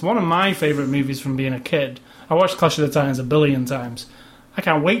is one of my favourite movies from being a kid. I watched Clash of the Titans a billion times. I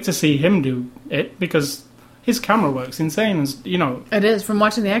can't wait to see him do it because his camera work's insane. It is, from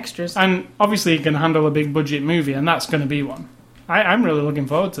watching the extras. And obviously he can handle a big budget movie, and that's going to be one. I'm really looking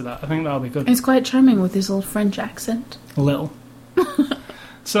forward to that. I think that'll be good. He's quite charming with his little French accent. A little.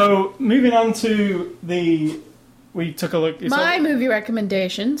 So, moving on to we took a look. My movie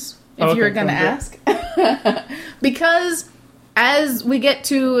recommendations, if you were going to ask. Because as we get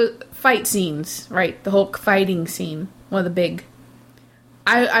to fight scenes, right, the Hulk fighting scene, one of the big,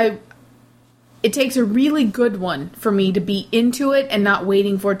 it takes a really good one for me to be into it and not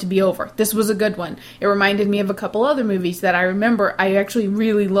waiting for it to be over. This was a good one. It reminded me of a couple other movies that I remember. I actually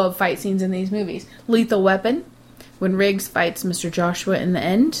really love fight scenes in these movies. Lethal Weapon. When Riggs fights Mr. Joshua in the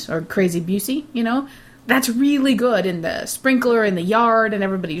end, or Crazy Busey, that's really good. And the sprinkler in the yard and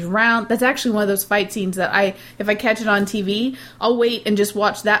everybody's around. That's actually one of those fight scenes that if I catch it on TV, I'll wait and just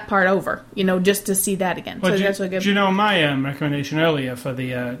watch that part over, just to see that again. Well, that's good. Do you know my recommendation earlier for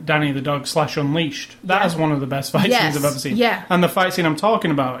the Danny the Dog / Unleashed? That is one of the best fight scenes I've ever seen. Yeah. And the fight scene I'm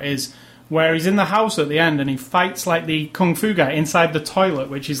talking about is where he's in the house at the end and he fights like the Kung Fu guy inside the toilet,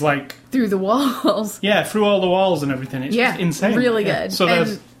 which is like... Through the walls. Yeah, through all the walls and everything. It's just insane. Really good. So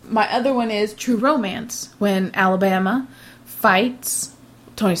and my other one is True Romance, when Alabama fights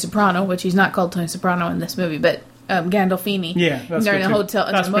Tony Soprano, which he's not called Tony Soprano in this movie, but Gandolfini. Yeah, that's they're in a hotel,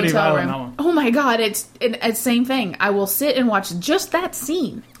 that's in a pretty motel room. That one. Oh my god, it's the same thing. I will sit and watch just that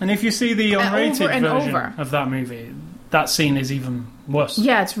scene. And if you see the unrated version of that movie... that scene is even worse.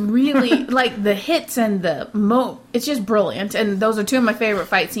 Yeah, it's really, like, the hits and it's just brilliant. And those are two of my favorite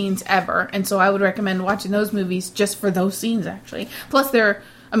fight scenes ever. And so I would recommend watching those movies just for those scenes, actually. Plus,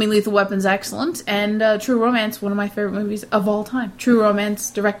 Lethal Weapon's excellent. And True Romance, one of my favorite movies of all time. True Romance,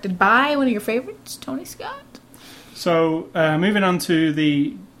 directed by one of your favorites, Tony Scott. So, moving on to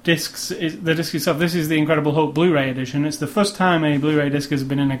the disc itself. This is the Incredible Hulk Blu-ray edition. It's the first time a Blu-ray disc has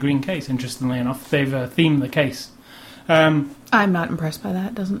been in a green case, interestingly enough. They've themed the case. I'm not impressed by that.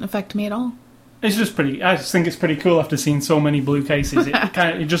 It doesn't affect me at all. It's just I just think it's pretty cool after seeing so many blue cases.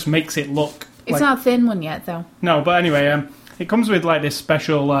 It just makes it look... It's not a thin one yet, though. No, but anyway, it comes with like this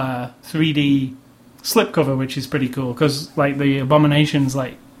special 3D slipcover, which is pretty cool, because like the Abomination's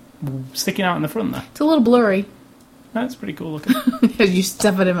like sticking out in the front there. It's a little blurry. That's pretty cool looking. Because you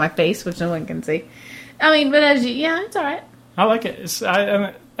stuff it in my face, which no one can see. But it's alright. I like it.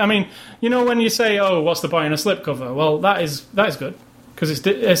 I mean, you know when you say, "Oh, what's the point in a slipcover?" Well, that is good because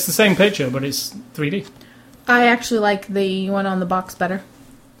it's the same picture, but it's 3D. I actually like the one on the box better.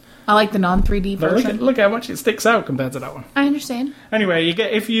 I like the non-3D version. Look how much it sticks out compared to that one. I understand. Anyway, you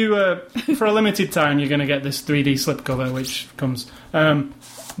get for a limited time, you're going to get this 3D slipcover, which comes. And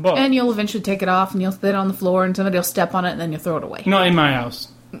you'll eventually take it off, and you'll sit it on the floor, and somebody will step on it, and then you'll throw it away. Not in my house.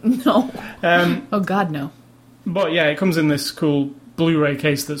 No. Oh God, no. But yeah, it comes in this cool Blu-ray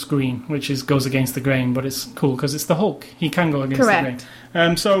case that's green, which goes against the grain, but it's cool because it's the Hulk. He can go against the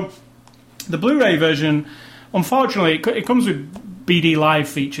grain. So the Blu-ray version, unfortunately, it comes with BD Live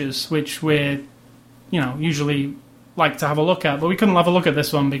features, which we're usually like to have a look at, but we couldn't have a look at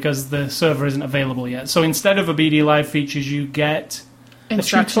this one because the server isn't available yet. So instead of a BD Live features, you get a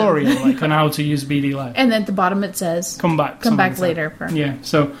tutorial on how to use BD Live. And then at the bottom it says, come back later. Yeah,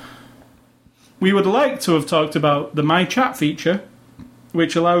 so we would like to have talked about the My Chat feature,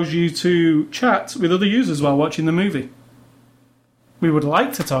 which allows you to chat with other users while watching the movie. We would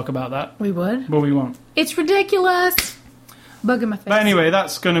like to talk about that. We would? But we won't. It's ridiculous. Bug in my face. But anyway,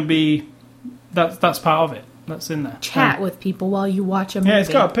 that's going to be... That's part of it. That's in there. Chat with people while you watch a movie. Yeah, it's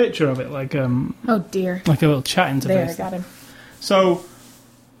got a picture of it, like... oh, dear. Like a little chat interface. There, I got him. So,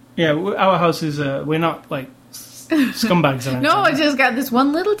 yeah, our house is... we're not, like... scumbags or anything. No, I just got this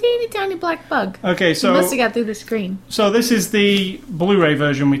one little teeny tiny black bug. Okay, so... You must have got through the screen. So this is the Blu-ray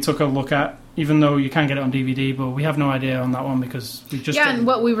version we took a look at, even though you can get it on DVD, but we have no idea on that one because we just... Yeah, and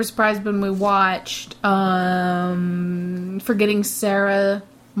what we were surprised when we watched Forgetting Sarah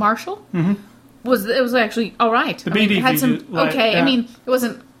Marshall, mm-hmm. it was actually alright. The BD it had some... Okay, I mean, it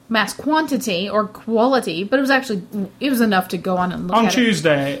wasn't mass quantity or quality, but it was enough to go on and look at it. On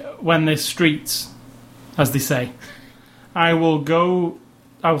Tuesday, when the streets... as they say, I will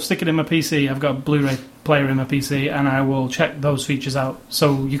stick it in my PC. I've got a Blu-ray player in my PC, and I will check those features out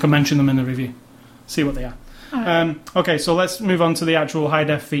so you can mention them in the review. See what they are. Right. Okay, so let's move on to the actual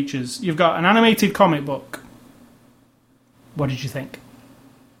high-def features. You've got an animated comic book. What did you think?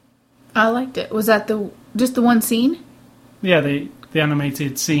 I liked it. Was that just the one scene? Yeah, the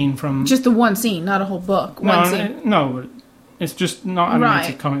animated scene from... Just the one scene, not a whole book. One scene. No, it's just not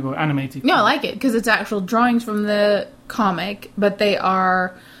animated comic book, animated. No, I like it because it's actual drawings from the comic, but they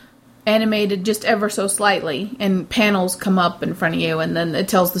are animated just ever so slightly, and panels come up in front of you, and then it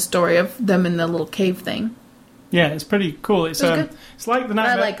tells the story of them in the little cave thing. Yeah, it's pretty cool. It's like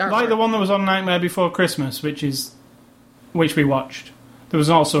the one that was on Nightmare Before Christmas, which we watched. There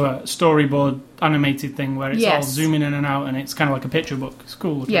was also a storyboard animated thing where it's all zooming in and out, and it's kind of like a picture book. It's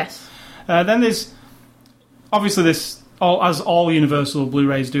cool looking. Yes. Then there's obviously this. As all Universal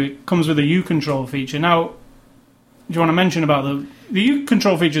Blu-rays do, it comes with a U-Control feature. Now, do you want to mention about the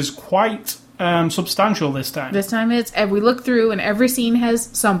U-Control feature is quite substantial this time. This time we look through and every scene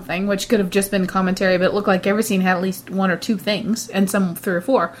has something, which could have just been commentary, but it looked like every scene had at least one or two things, and some 3 or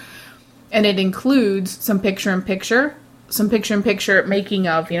 4. And it includes some picture-in-picture making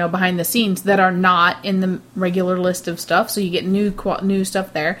of, behind the scenes that are not in the regular list of stuff, so you get new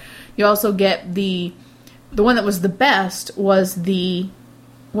stuff there. You also get the one that was the best was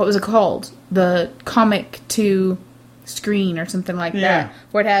what was it called? The comic to screen or something like that.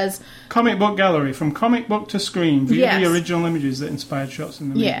 Where it has... Comic book gallery. From comic book to screen. View the original images that inspired shots in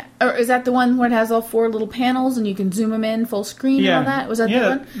the movie. Yeah. Or is that the one where it has all 4 little panels and you can zoom them in full screen and all that? Was that the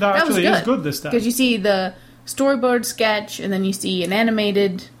one? That actually is good this time. Because you see the storyboard sketch and then you see an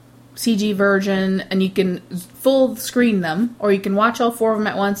animated CG version and you can full screen them, or you can watch all 4 of them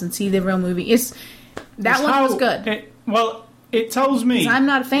at once and see the real movie. That one was good. It tells me... I'm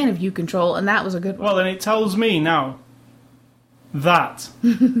not a fan of U-Control, and that was a good one. Well, and it tells me now that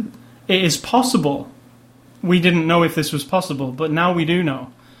it is possible. We didn't know if this was possible, but now we do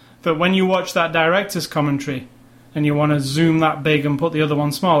know. That when you watch that director's commentary, and you want to zoom that big and put the other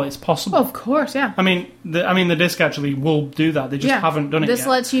one small, it's possible. Oh, of course, yeah. I mean, the disc actually will do that. They just haven't done it yet. This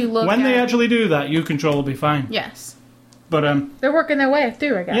lets you look when they actually do that, U-Control will be fine. Yes. But they're working their way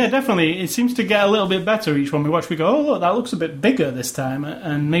through, I guess. Yeah, definitely. It seems to get a little bit better each one we watch. We go, oh, look, that looks a bit bigger this time.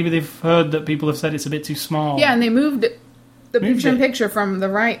 And maybe they've heard that people have said it's a bit too small. Yeah, and they moved the picture-in-picture from the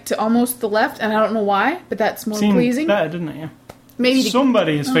right to almost the left, and I don't know why, but that's more pleasing. Better, didn't it? Yeah. Maybe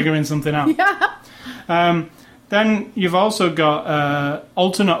somebody is figuring something out. Yeah. Then you've also got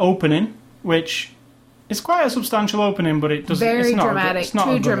alternate opening, which is quite a substantial opening, but it doesn't. Very it's not dramatic. It's not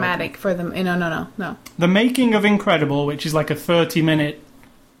too dramatic for them. No. The Making of Incredible, which is like a 30-minute.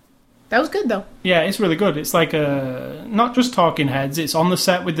 That was good though. Yeah, it's really good. It's like not just talking heads. It's on the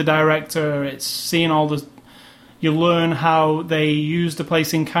set with the director. It's seeing all the. You learn how they used a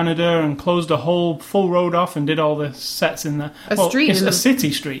place in Canada and closed a whole full road off and did all the sets in there. It's a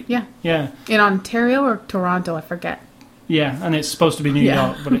city street. Yeah. Yeah. In Ontario or Toronto, I forget. Yeah, and it's supposed to be New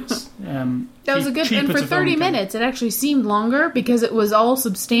York, but it's that was a good. And for 30 minutes, it actually seemed longer because it was all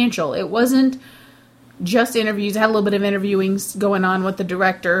substantial. It wasn't just interviews. It had a little bit of interviewing going on with the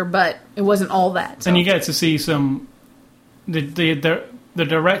director, but it wasn't all that. So. And you get to see some. The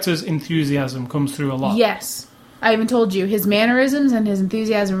director's enthusiasm comes through a lot. Yes. I even told you, his mannerisms and his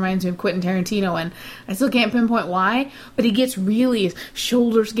enthusiasm reminds me of Quentin Tarantino, and I still can't pinpoint why, but he gets really, his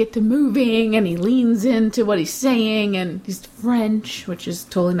shoulders get to moving, and he leans into what he's saying, and he's French, which is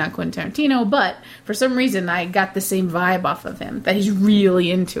totally not Quentin Tarantino, but for some reason I got the same vibe off of him, that he's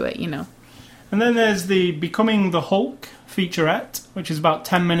really into it, And then there's the Becoming the Hulk featurette, which is about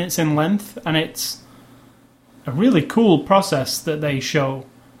 10 minutes in length, and it's a really cool process that they show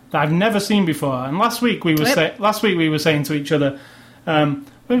that I've never seen before. And last week we were saying to each other,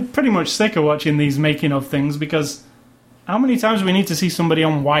 we're pretty much sick of watching these making of things because how many times do we need to see somebody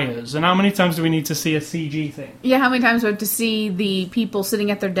on wires, and how many times do we need to see a CG thing? Yeah, how many times do we have to see the people sitting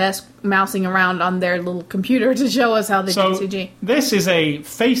at their desk mousing around on their little computer to show us how they do CG? This is a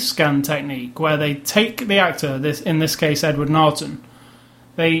face scan technique where they take the actor, in this case Edward Norton,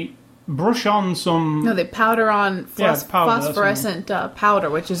 they brush on some... No, they powder on phosphorescent powder,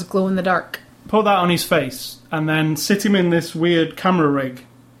 which is glow in the dark. Put that on his face, and then sit him in this weird camera rig,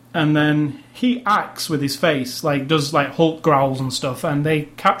 and then he acts with his face, does Hulk growls and stuff, and they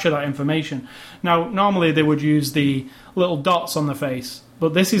capture that information. Now, normally they would use the little dots on the face,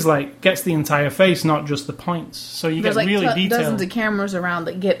 but this is gets the entire face, not just the points. So you get really detailed. Dozens of cameras around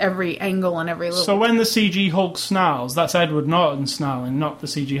that get every angle and every little... So when the CG Hulk snarls, that's Edward Norton snarling, not the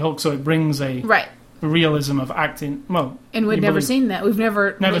CG Hulk, so it brings a realism of acting. Well, and we've never seen that. We've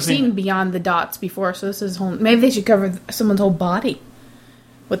never seen beyond the dots before, so this is whole... Maybe they should cover someone's whole body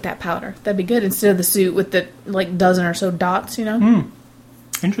with that powder. That'd be good, instead of the suit with the dozen or so dots,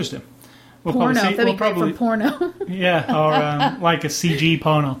 Interesting. That'd be great for porno. Yeah, or a CG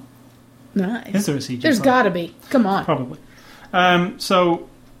porno. Nice. Is there a CG There's porno? Gotta be. Come on. Probably. So,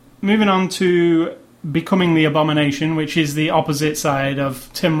 moving on to Becoming the Abomination, which is the opposite side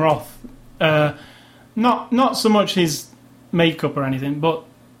of Tim Roth. Not so much his makeup or anything, but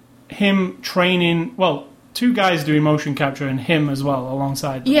him training... Well, two guys doing motion capture and him as well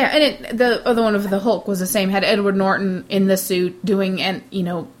alongside them. Yeah, and the other one of the Hulk was the same. Had Edward Norton in the suit doing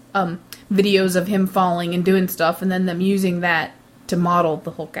videos of him falling and doing stuff, and then them using that to model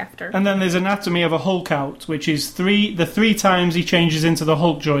the Hulk after. And then there's Anatomy of a Hulk Out, which is the three times he changes into the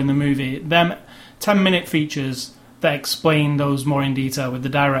Hulk during the movie. Them 10-minute features that explain those more in detail with the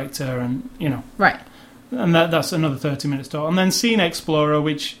director and, Right. And that's another 30 minutes total. And then Scene Explorer,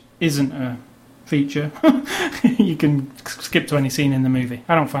 which isn't a feature. You can skip to any scene in the movie.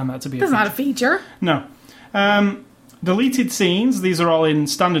 I don't find that to be a feature. It's not a feature. No. Deleted scenes, these are all in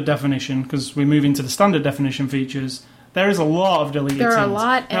standard definition because we move into the standard definition features. There is a lot of deleted scenes. There are a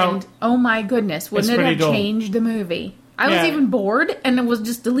lot, and oh my goodness, wouldn't it have changed the movie? I was even bored, and it was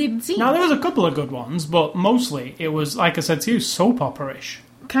just deleted scenes. Now, there was a couple of good ones, but mostly it was, like I said to you, soap opera-ish.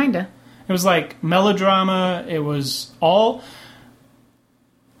 Kinda. It was melodrama, it was all...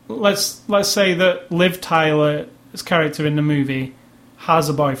 Let's say that Liv Tyler's character in the movie has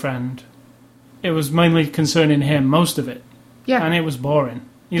a boyfriend. It was mainly concerning him, most of it. Yeah. And it was boring.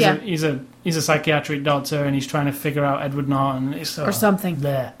 He's a psychiatric doctor, and he's trying to figure out Edward Norton. Or something.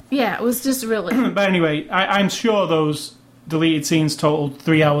 There. Yeah, it was just really... But anyway, I'm sure those deleted scenes totaled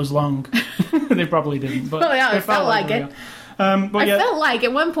 3 hours long. They probably didn't. But it felt like it. I felt like,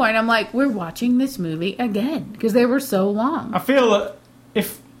 at one point, I'm like, we're watching this movie again, because they were so long. I feel that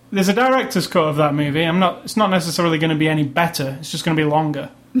if there's a director's cut of that movie, it's not necessarily going to be any better. It's just going to be longer.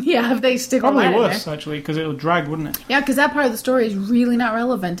 Yeah, if they stick probably all that worse, actually, because it'll drag, wouldn't it? Yeah, because that part of the story is really not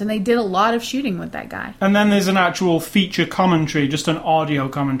relevant, and they did a lot of shooting with that guy. And then there's an actual feature commentary, just an audio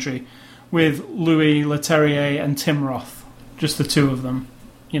commentary, with Louis Leterrier and Tim Roth, just the two of them.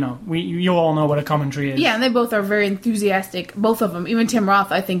 You know, you all know what a commentary is. Yeah, and they both are very enthusiastic. Both of them. Even Tim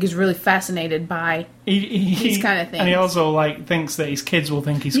Roth, I think, is really fascinated by these kind of things. And he also thinks that his kids will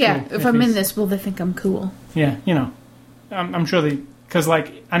think he's cool. Yeah, if I'm in this, will they think I'm cool? Yeah, you know, I'm sure they. Because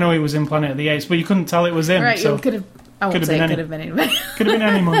I know he was in Planet of the Apes, but you couldn't tell it was him. Right, so it could have. I won't say it could have been anybody. Could have been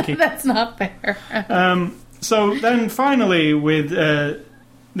any monkey. That's not fair. So then, finally, with The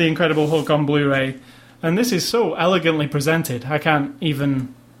Incredible Hulk on Blu-ray, and this is so elegantly presented, I can't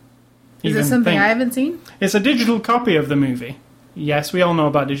even. Is this something I haven't seen? It's a digital copy of the movie. Yes, we all know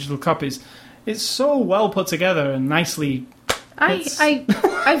about digital copies. It's so well put together and nicely.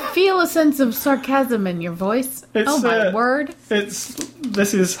 I feel a sense of sarcasm in your voice. Oh my word!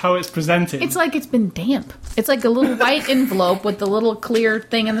 This is how it's presented. It's like it's been damp. It's like a little white envelope with the little clear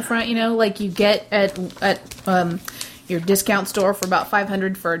thing in the front. You know, like you get at your discount store for about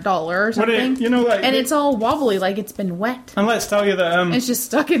 $500 for $1 or something. And it's all wobbly, like it's been wet. And let's tell you that it's just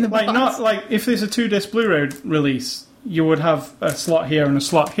stuck in the box. Not like if there's a 2-disc Blu-ray release, you would have a slot here and a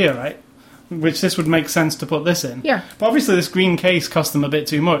slot here, right? Which this would make sense to put this in. Yeah. But obviously this green case cost them a bit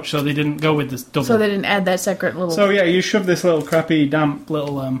too much, so they didn't go with this double. So they didn't add that separate little... So yeah, you shove this little crappy, damp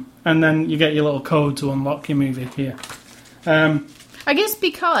little... and then you get your little code to unlock your movie here. I guess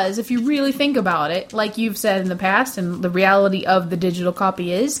because if you really think about it, like you've said in the past, and the reality of the digital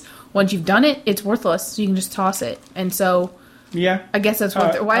copy is, once you've done it, it's worthless, so you can just toss it. And so... Yeah. I guess that's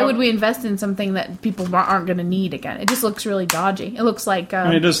what... why would we invest in something that people aren't going to need again? It just looks really dodgy. It looks like...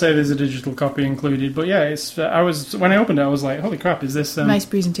 it does say there's a digital copy included, but yeah, it's... when I opened it, I was like, holy crap, is this... nice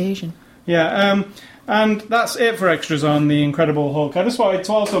presentation. Yeah, and that's it for extras on The Incredible Hulk. I just wanted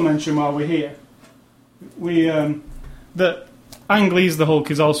to also mention while we're here, that Ang Lee's The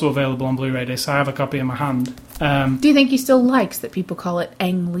Hulk is also available on Blu-ray disc. I have a copy in my hand. Do you think he still likes that people call it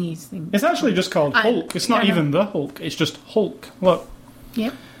Ang Lee's thing? It's actually just called Hulk. It's not even The Hulk. It's just Hulk. Look.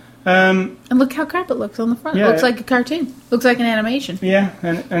 Yep. And look how crap it looks on the front. Yeah, it looks like a cartoon. Looks like an animation. Yeah,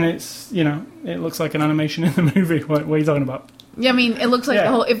 and it's, it looks like an animation in the movie. What are you talking about? Yeah, I mean, it looks like the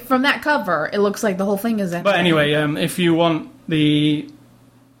whole... from that cover, it looks like the whole thing is... But anyway, if you want the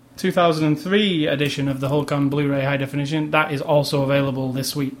 2003 edition of the Hulk on Blu-ray High Definition, that is also available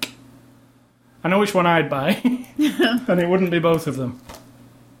this week. I know which one I'd buy, and it wouldn't be both of them.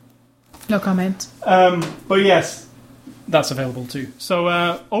 No comment. But yes, that's available too. So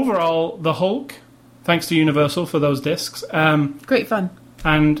overall, the Hulk, thanks to Universal for those discs. Great fun.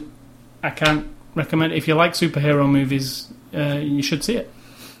 And I can't recommend... If you like superhero movies, you should see it.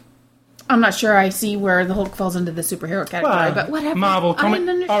 I'm not sure I see where the Hulk falls into the superhero category, but whatever. Marvel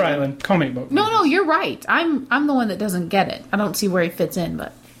comic. All right, then, comic book. No, you're right. I'm the one that doesn't get it. I don't see where he fits in,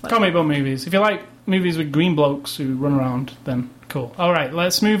 but whatever. Comic book movies. If you like movies with green blokes who run around, then cool. All right,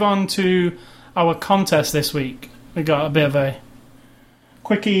 let's move on to our contest this week. We got a bit of a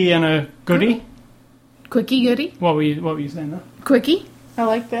quickie and a goodie. Quickie goodie. What were you saying there? Quickie. I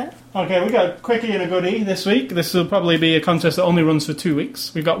like that. Okay, we got a quickie and a goodie this week. This will probably be a contest that only runs for 2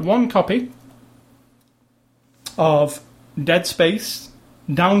 weeks. We've got one copy of Dead Space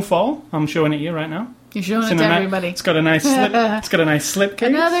Downfall. I'm showing it to you right now. You're showing it to everybody. It's got a nice slip. It's got a nice slip case.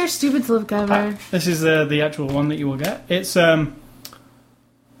 Another stupid slip cover. This is the actual one that you will get. It's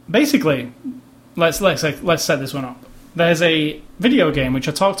basically, let's set this one up. There's a video game which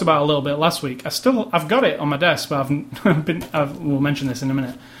I talked about a little bit last week. I've got it on my desk, but we'll mention this in a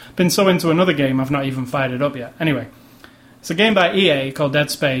minute. Been so into another game, I've not even fired it up yet. Anyway, it's a game by EA called Dead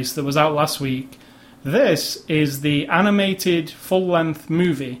Space that was out last week. This is the animated full-length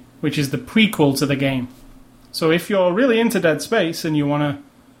movie, which is the prequel to the game. So if you're really into Dead Space and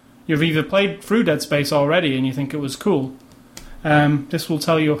you've either played through Dead Space already and you think it was cool, this will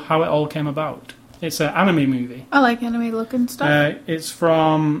tell you how it all came about. It's an anime movie. I like anime-looking stuff. It's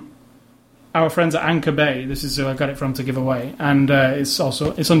from our friends at Anchor Bay. This is who I got it from to give away. And it's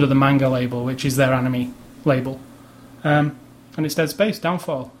under the Manga label, which is their anime label. And it's Dead Space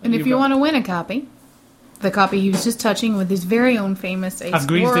Downfall. And if you want to win a copy, the copy he was just touching with his very own famous Ace, I've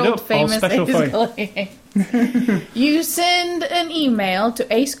greased it up, all special for you. You send an email to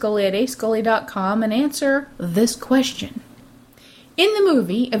acescully@acescully.com and answer this question. In the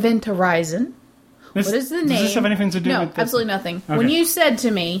movie Event Horizon... what is the name? Does this have anything to do with this? No, absolutely nothing. Okay. When you said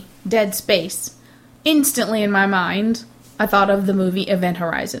to me, Dead Space, instantly in my mind, I thought of the movie Event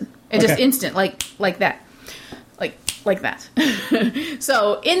Horizon. Just instant, like that. Like that.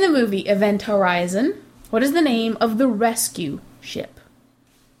 So, in the movie Event Horizon, what is the name of the rescue ship?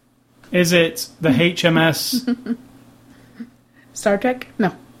 Is it the HMS... Star Trek?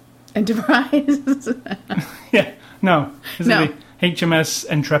 No. Enterprise? Yeah, no. Is it the HMS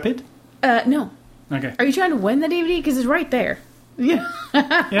Intrepid? No. Okay. Are you trying to win the DVD? Because it's right there. Yeah.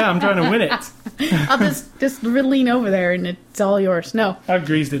 Yeah, I'm trying to win it. I'll just lean over there and it's all yours. No. I've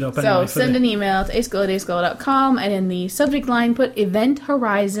greased it up anyway. So send an email to aschool@aschool.com and in the subject line put Event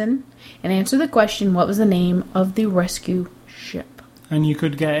Horizon and answer the question, what was the name of the rescue ship? And you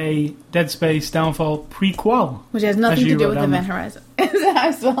could get a Dead Space Downfall prequel. Which has nothing to do with Event Horizon. Is that how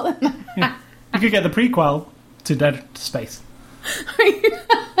I spelled it? Yeah. You could get the prequel to Dead Space.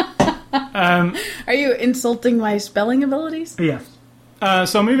 Are you insulting my spelling abilities? Yeah.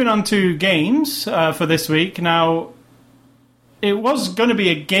 So moving on to games for this week. Now, it was going to be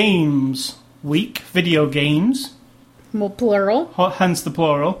a games week, video games. Well, plural. Hence the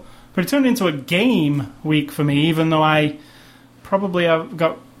plural. But it turned into a game week for me, even though I probably have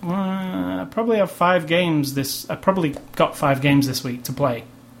got... I probably have 5 games I probably got 5 games this week to play.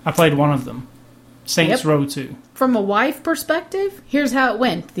 I played one of them. Saints Row 2. From a wife perspective, here's how it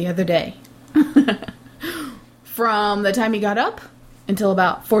went the other day. From the time you got up until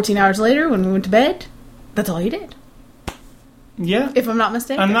about 14 hours later when we went to bed, that's all you did. Yeah. If I'm not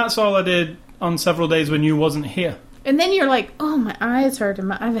mistaken. And that's all I did on several days when you wasn't here. And then you're like, oh, my eyes hurt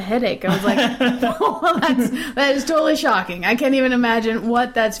and I have a headache. I was like, well, that is totally shocking. I can't even imagine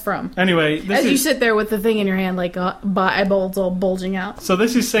what that's from. Anyway, you sit there with the thing in your hand, like eyeballs all bulging out. So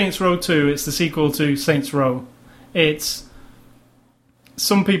this is Saints Row 2. It's the sequel to Saints Row. It's...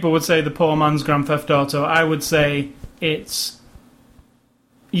 Some people would say the poor man's Grand Theft Auto. I would say it's...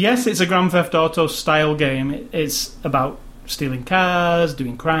 Yes, it's a Grand Theft Auto style game. It's about stealing cars,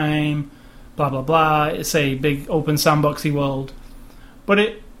 doing crime... blah blah blah. It's a big open sandboxy world,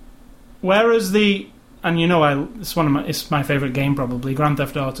 but whereas it's my favorite game probably, Grand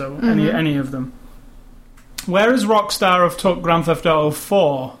Theft Auto, any of them. Whereas Rockstar have took Grand Theft Auto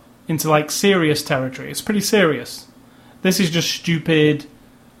 4 into like serious territory. It's pretty serious. This is just stupid,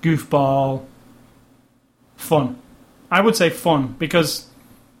 goofball, fun. I would say fun because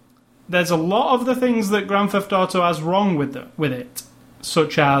there's a lot of the things that Grand Theft Auto has wrong with it,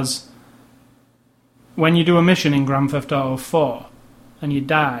 such as when you do a mission in Grand Theft Auto 4 and you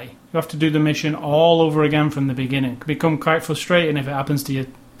die, you have to do the mission all over again from the beginning. It can become quite frustrating if it happens to you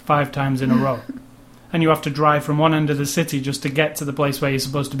 5 times in a row. And you have to drive from one end of the city just to get to the place where you're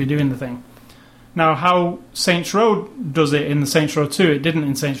supposed to be doing the thing. Now, how Saints Row does it in the Saints Row 2, it didn't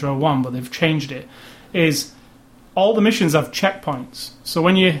in Saints Row 1, but they've changed it, is all the missions have checkpoints. So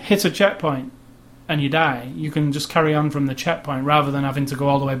when you hit a checkpoint, and you die, you can just carry on from the checkpoint rather than having to go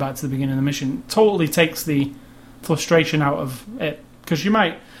all the way back to the beginning of the mission. Totally takes the frustration out of it. Because you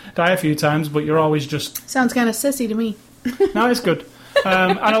might die a few times, but you're always just... Sounds kind of sissy to me. No, it's good.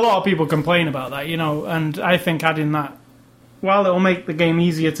 And a lot of people complain about that, and I think adding that, while it'll make the game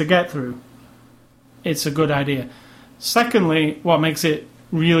easier to get through, it's a good idea. Secondly, what makes it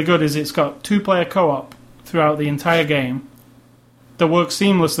really good is it's got 2-player co-op throughout the entire game, that works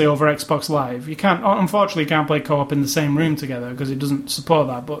seamlessly over Xbox Live. You unfortunately can't play co-op in the same room together because it doesn't support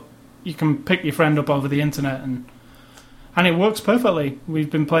that, but you can pick your friend up over the internet and it works perfectly. We've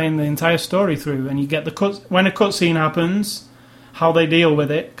been playing the entire story through, and you get when a cutscene happens, how they deal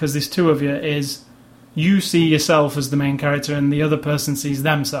with it, because there's 2 of you, is you see yourself as the main character and the other person sees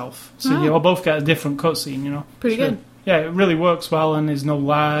themselves. So you'll both get a different cutscene, Pretty good. Yeah, it really works well and there's no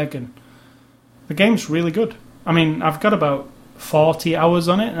lag, and the game's really good. I mean, I've got about 40 hours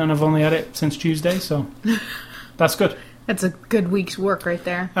on it, and I've only had it since Tuesday, so that's good. That's a good week's work right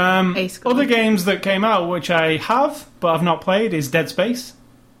there. Other games that came out, which I have, but I've not played, is Dead Space.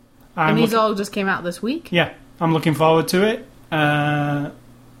 And these all just came out this week? Yeah, I'm looking forward to it.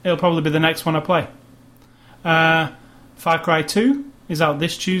 It'll probably be the next one I play. Far Cry 2 is out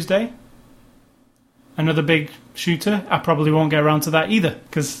this Tuesday. Another big shooter. I probably won't get around to that either,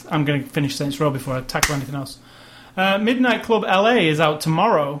 because I'm going to finish Saints Row before I tackle anything else. Midnight Club LA is out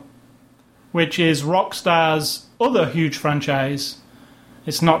tomorrow, which is Rockstar's other huge franchise.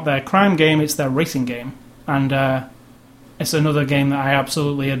 It's not their crime game, it's their racing game. And it's another game that I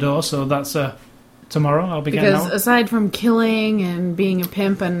absolutely adore, so that's tomorrow. I'll be getting out. Because aside from killing and being a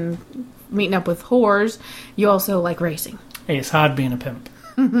pimp and meeting up with whores, you also like racing. It's hard being a pimp.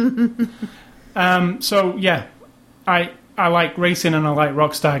 So, yeah, I like racing and I like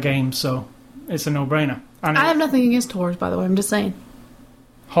Rockstar games, so it's a no-brainer. I have nothing against whores, by the way. I'm just saying.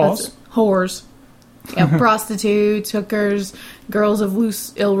 Whores? Yeah, prostitutes, hookers, girls of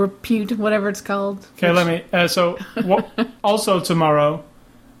loose ill repute, whatever it's called. Okay, let me... also tomorrow,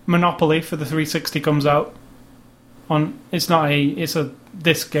 Monopoly for the 360 comes out It's a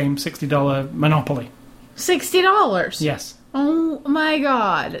disc game, $60 Monopoly. $60? Yes. Oh my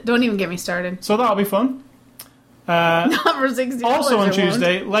god. Don't even get me started. So that'll be fun. Not for $60. Also on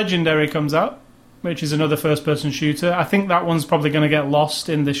Tuesday, Legendary comes out, which is another first-person shooter. I think that one's probably going to get lost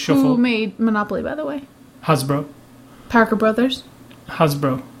in this shuffle. Who made Monopoly, by the way? Hasbro. Parker Brothers?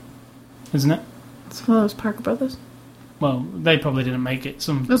 Hasbro, isn't it? It's one of those Parker Brothers? Well, they probably didn't make it. That's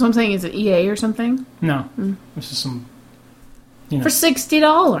what I'm saying. Is it EA or something? No. This is some... For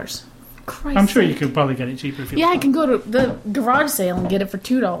 $60. Christ. I'm sure you could probably get it cheaper if you want. I can go to the garage sale and get it for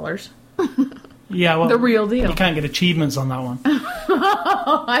 $2. Yeah, well... The real deal. You can't get achievements on that one.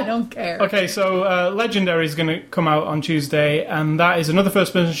 I don't care. Okay, so Legendary is going to come out on Tuesday, and that is another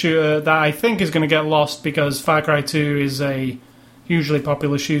first-person shooter that I think is going to get lost because Far Cry 2 is a hugely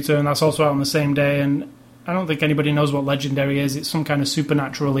popular shooter, and that's also out on the same day, and I don't think anybody knows what Legendary is. It's some kind of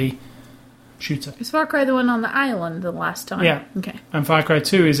supernaturally shooter. Is Far Cry the one on the island the last time? Yeah. Okay. And Far Cry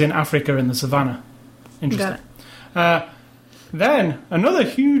 2 is in Africa in the savannah. Interesting. Got it. Then, another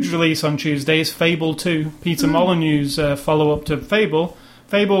huge release on Tuesday is Fable 2. Peter Molyneux's follow-up to Fable.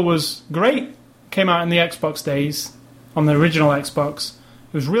 Fable was great. Came out in the Xbox days, on the original Xbox.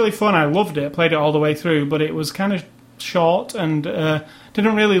 It was really fun. I loved it. Played it all the way through, but it was kind of short and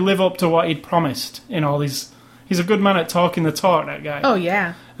didn't really live up to what he'd promised in all these... He's a good man at talking the talk, that guy. Oh,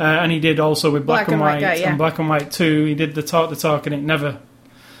 yeah. And he did also with Black and White guy, yeah. and Black and White 2. He did the talk, and it never...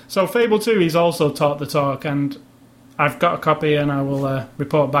 So Fable 2, he's also taught the talk, and I've got a copy, and I will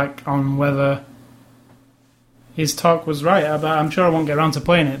report back on whether his talk was right. But I'm sure I won't get around to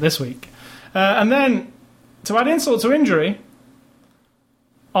playing it this week. And then, to add insult to injury,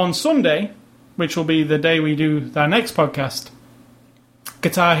 on Sunday, which will be the day we do our next podcast,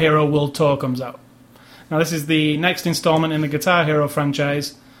 Guitar Hero World Tour comes out. Now, this is the next installment in the Guitar Hero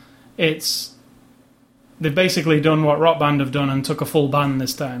franchise. They've basically done what Rock Band have done and took a full band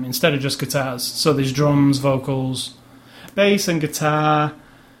this time, instead of just guitars. So there's drums, vocals, bass and guitar.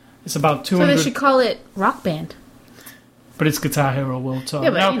 It's about 200... So they should call it Rock Band. But it's Guitar Hero World Tour.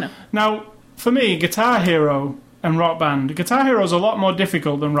 Yeah, but Now, for me, Guitar Hero and Rock Band... Guitar Hero is a lot more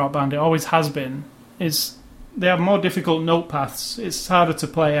difficult than Rock Band. It always has been. They have more difficult note paths. It's harder to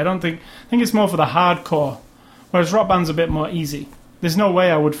play. I think it's more for the hardcore, whereas Rock Band's a bit more easy. There's no way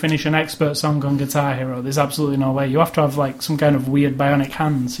I would finish an expert song on Guitar Hero. There's absolutely no way. You have to have like some kind of weird bionic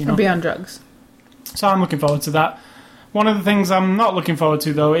hands, you know. Or be on drugs. So I'm looking forward to that. One of the things I'm not looking forward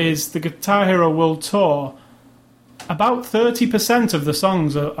to, though, is the Guitar Hero World Tour. About 30% of the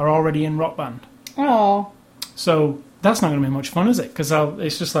songs are already in Rock Band. Oh. So that's not going to be much fun, is it? Because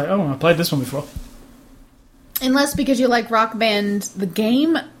it's just like, oh, I played this one before. Unless because you like Rock Band, the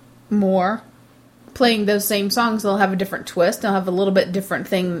game, more, playing those same songs, they'll have a different twist. They'll have a little bit different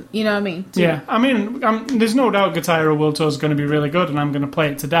thing, you know what I mean? Yeah, I mean, there's no doubt Guitar Hero World Tour is going to be really good, and I'm going to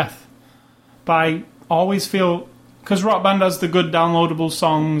play it to death. But I always feel... Because Rock Band has the good downloadable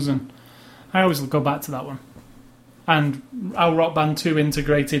songs, and I always go back to that one. And how Rock Band 2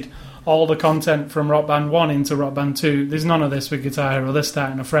 integrated all the content from Rock Band 1 into Rock Band 2. There's none of this with Guitar Hero. They're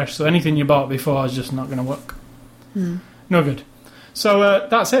starting afresh, so anything you bought before is just not going to work. No good. So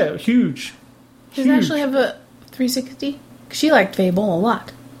that's it. Huge. Does it actually have a 360? She liked Fable a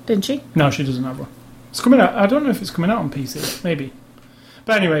lot, didn't she? No, she doesn't have one. It's coming out. I don't know if it's coming out on PC. Maybe.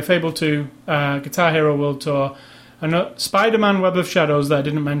 But anyway, Fable 2, Guitar Hero World Tour, and Spider-Man Web of Shadows that I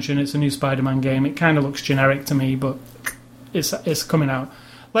didn't mention. It's a new Spider-Man game. It kind of looks generic to me, but it's coming out.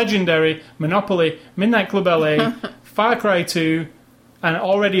 Legendary, Monopoly, Midnight Club LA, Far Cry 2, and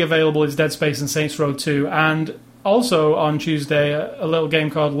already available is Dead Space and Saints Row 2, and also on Tuesday, a little game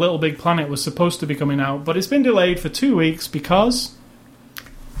called Little Big Planet was supposed to be coming out, but it's been delayed for 2 weeks because...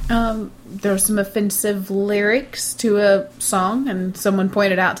 There's some offensive lyrics to a song, and someone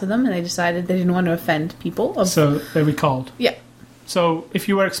pointed out to them, and they decided they didn't want to offend people. So they recalled. Yeah. So if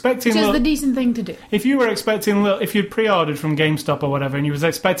you were expecting... Which is the decent thing to do. If you were expecting... If you'd pre-ordered from GameStop or whatever, and you was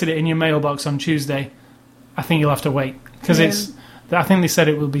expected it in your mailbox on Tuesday, I think you'll have to wait. Because it's... I think they said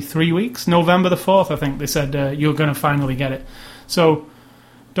it will be 3 weeks. November the 4th, I think they said you're going to finally get it. So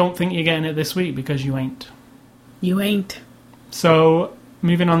don't think you're getting it this week, because you ain't. You ain't. So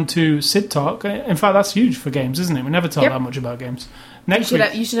moving on to Sid Talk. In fact, that's huge for games, isn't it? We never talk that much about games. Next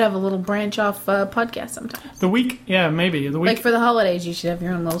week... You should have a little branch-off podcast sometimes. The week... Yeah, maybe. The week... Like for the holidays, you should have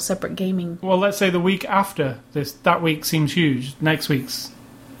your own little separate gaming... Well, let's say the week after this. That week seems huge. Next week's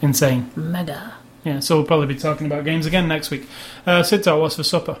insane. Mega. Yeah, so we'll probably be talking about games again next week. Sid Talk, what's for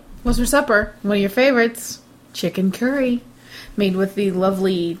supper? What's for supper? One of your favorites. Chicken curry. Made with the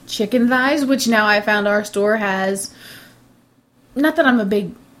lovely chicken thighs, which now I found our store has... Not that I'm a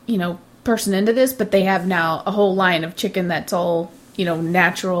big, person into this, but they have now a whole line of chicken that's all,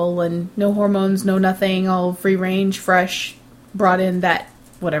 natural and no hormones, no nothing, all free range, fresh, brought in that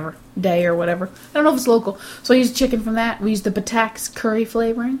whatever day or whatever. I don't know if it's local. So I used chicken from that. We used the Patak's curry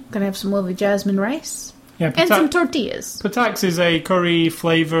flavoring. Gonna have some lovely jasmine rice. Yeah, and some tortillas. Patak's is a curry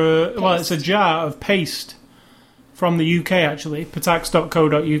flavour. Well, it's a jar of paste from the UK, actually.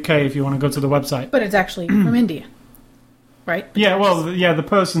 Pataks.co.uk if you want to go to the website. But it's actually from India, right? Yeah, well, the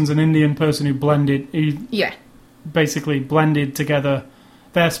person's an Indian person who basically blended together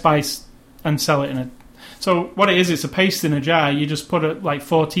their spice and sell it in a... So what it is, it's a paste in a jar. You just put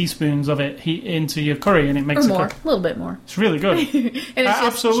 4 teaspoons of it into your curry, and it makes a little bit more. It's really good. It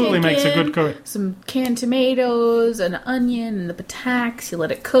absolutely makes a good curry. Some canned tomatoes, an onion, and the Pataks. You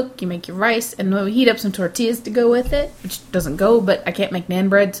let it cook. You make your rice, and we heat up some tortillas to go with it, which doesn't go. But I can't make naan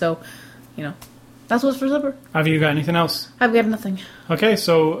bread, so that's what's for supper. Have you got anything else? I've got nothing. Okay,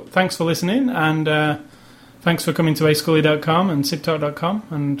 so thanks for listening, and. Thanks for coming to ascully.com and sidtalk.com,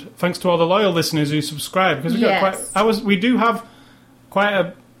 and thanks to all the loyal listeners who subscribe, because we do have quite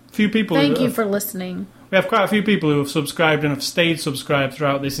a few people. Thank you for listening. We have quite a few people who have subscribed and have stayed subscribed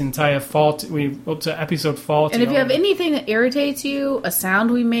throughout this entire 40. We're up to episode 40. And if you have anything that irritates you, a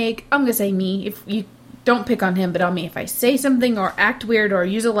sound we make, I'm gonna say me. If you don't pick on him, but on me. If I say something or act weird or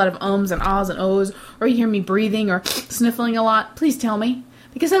use a lot of ums and ahs and ohs, or you hear me breathing or sniffling a lot, please tell me.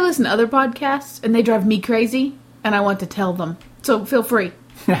 Because I listen to other podcasts, and they drive me crazy, and I want to tell them. So feel free.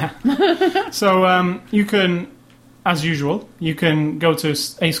 So you can, as usual, you can go to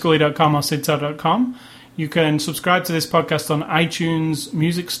ascully.com or sidtalk.com. You can subscribe to this podcast on iTunes,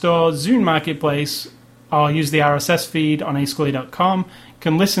 Music Store, Zune Marketplace, or use the RSS feed on ascully.com. You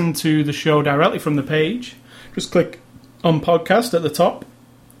can listen to the show directly from the page. Just click on podcast at the top,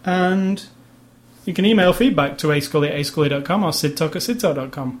 and... you can email feedback to ascully@ascully.com or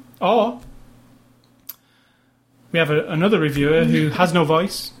sidtalk@sidtalk.com. Or we have another reviewer who has no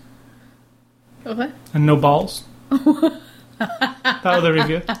voice. Okay. And no balls. That other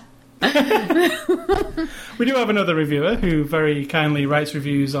reviewer. We do have another reviewer who very kindly writes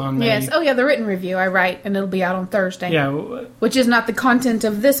reviews on... Yes. The written review I write, and it'll be out on Thursday. Yeah. Which is not the content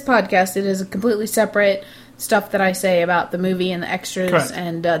of this podcast. It is a completely separate... stuff that I say about the movie and the extras. Correct.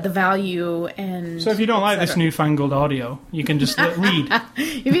 And the value and... So if you don't like this newfangled audio, you can just read.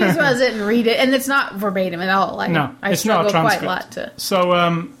 If you just want to sit and read it, and it's not verbatim at all. It's not a transcript. Quite a lot to...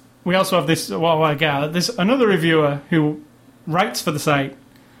 So we also have this... There's another reviewer who writes for the site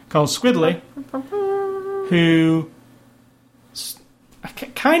called Squidly, who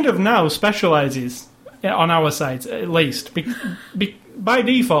kind of now specialises on our site, at least, by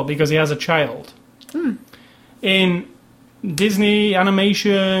default, because he has a child. In Disney,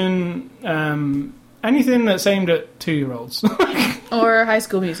 animation, anything that's aimed at 2-year-olds. Or High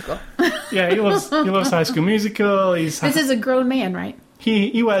School Musical. Yeah, he loves High School Musical. This is a grown man, right?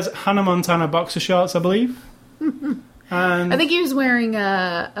 He wears Hannah Montana boxer shorts, I believe. And I think he was wearing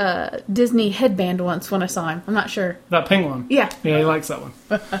a Disney headband once when I saw him. I'm not sure. That pink one? Yeah. Yeah, he likes that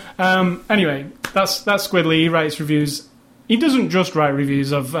one. Anyway, that's Squidly. He writes reviews. He doesn't just write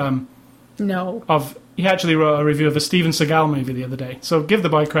reviews of... No. He actually wrote a review of a Steven Seagal movie the other day, so give the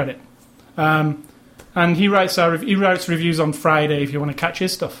boy credit. And he writes reviews on Friday if you want to catch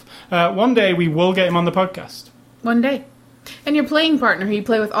his stuff. One day we will get him on the podcast. One day. And your playing partner who you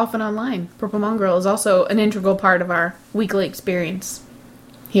play with often online, Purple Mongrel, is also an integral part of our weekly experience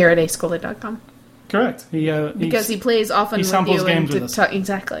here at ascully.com. Correct. Because he plays often he samples with you games with us.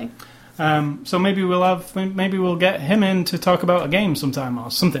 Exactly. So maybe we'll get him in to talk about a game sometime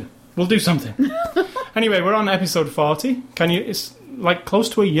or something. We'll do something. Anyway, we're on episode 40. It's like close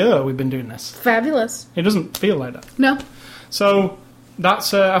to a year we've been doing this. Fabulous. It doesn't feel like that. No. So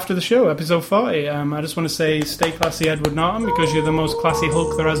that's after the show, episode 40. I just want to say stay classy, Edward Norton, because you're the most classy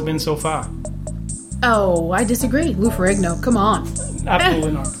Hulk there has been so far. Oh, I disagree. Lou Ferrigno, come on.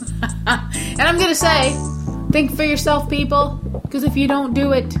 Absolutely not. And I'm going to say, think for yourself, people, because if you don't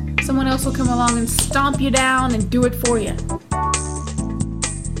do it, someone else will come along and stomp you down and do it for you.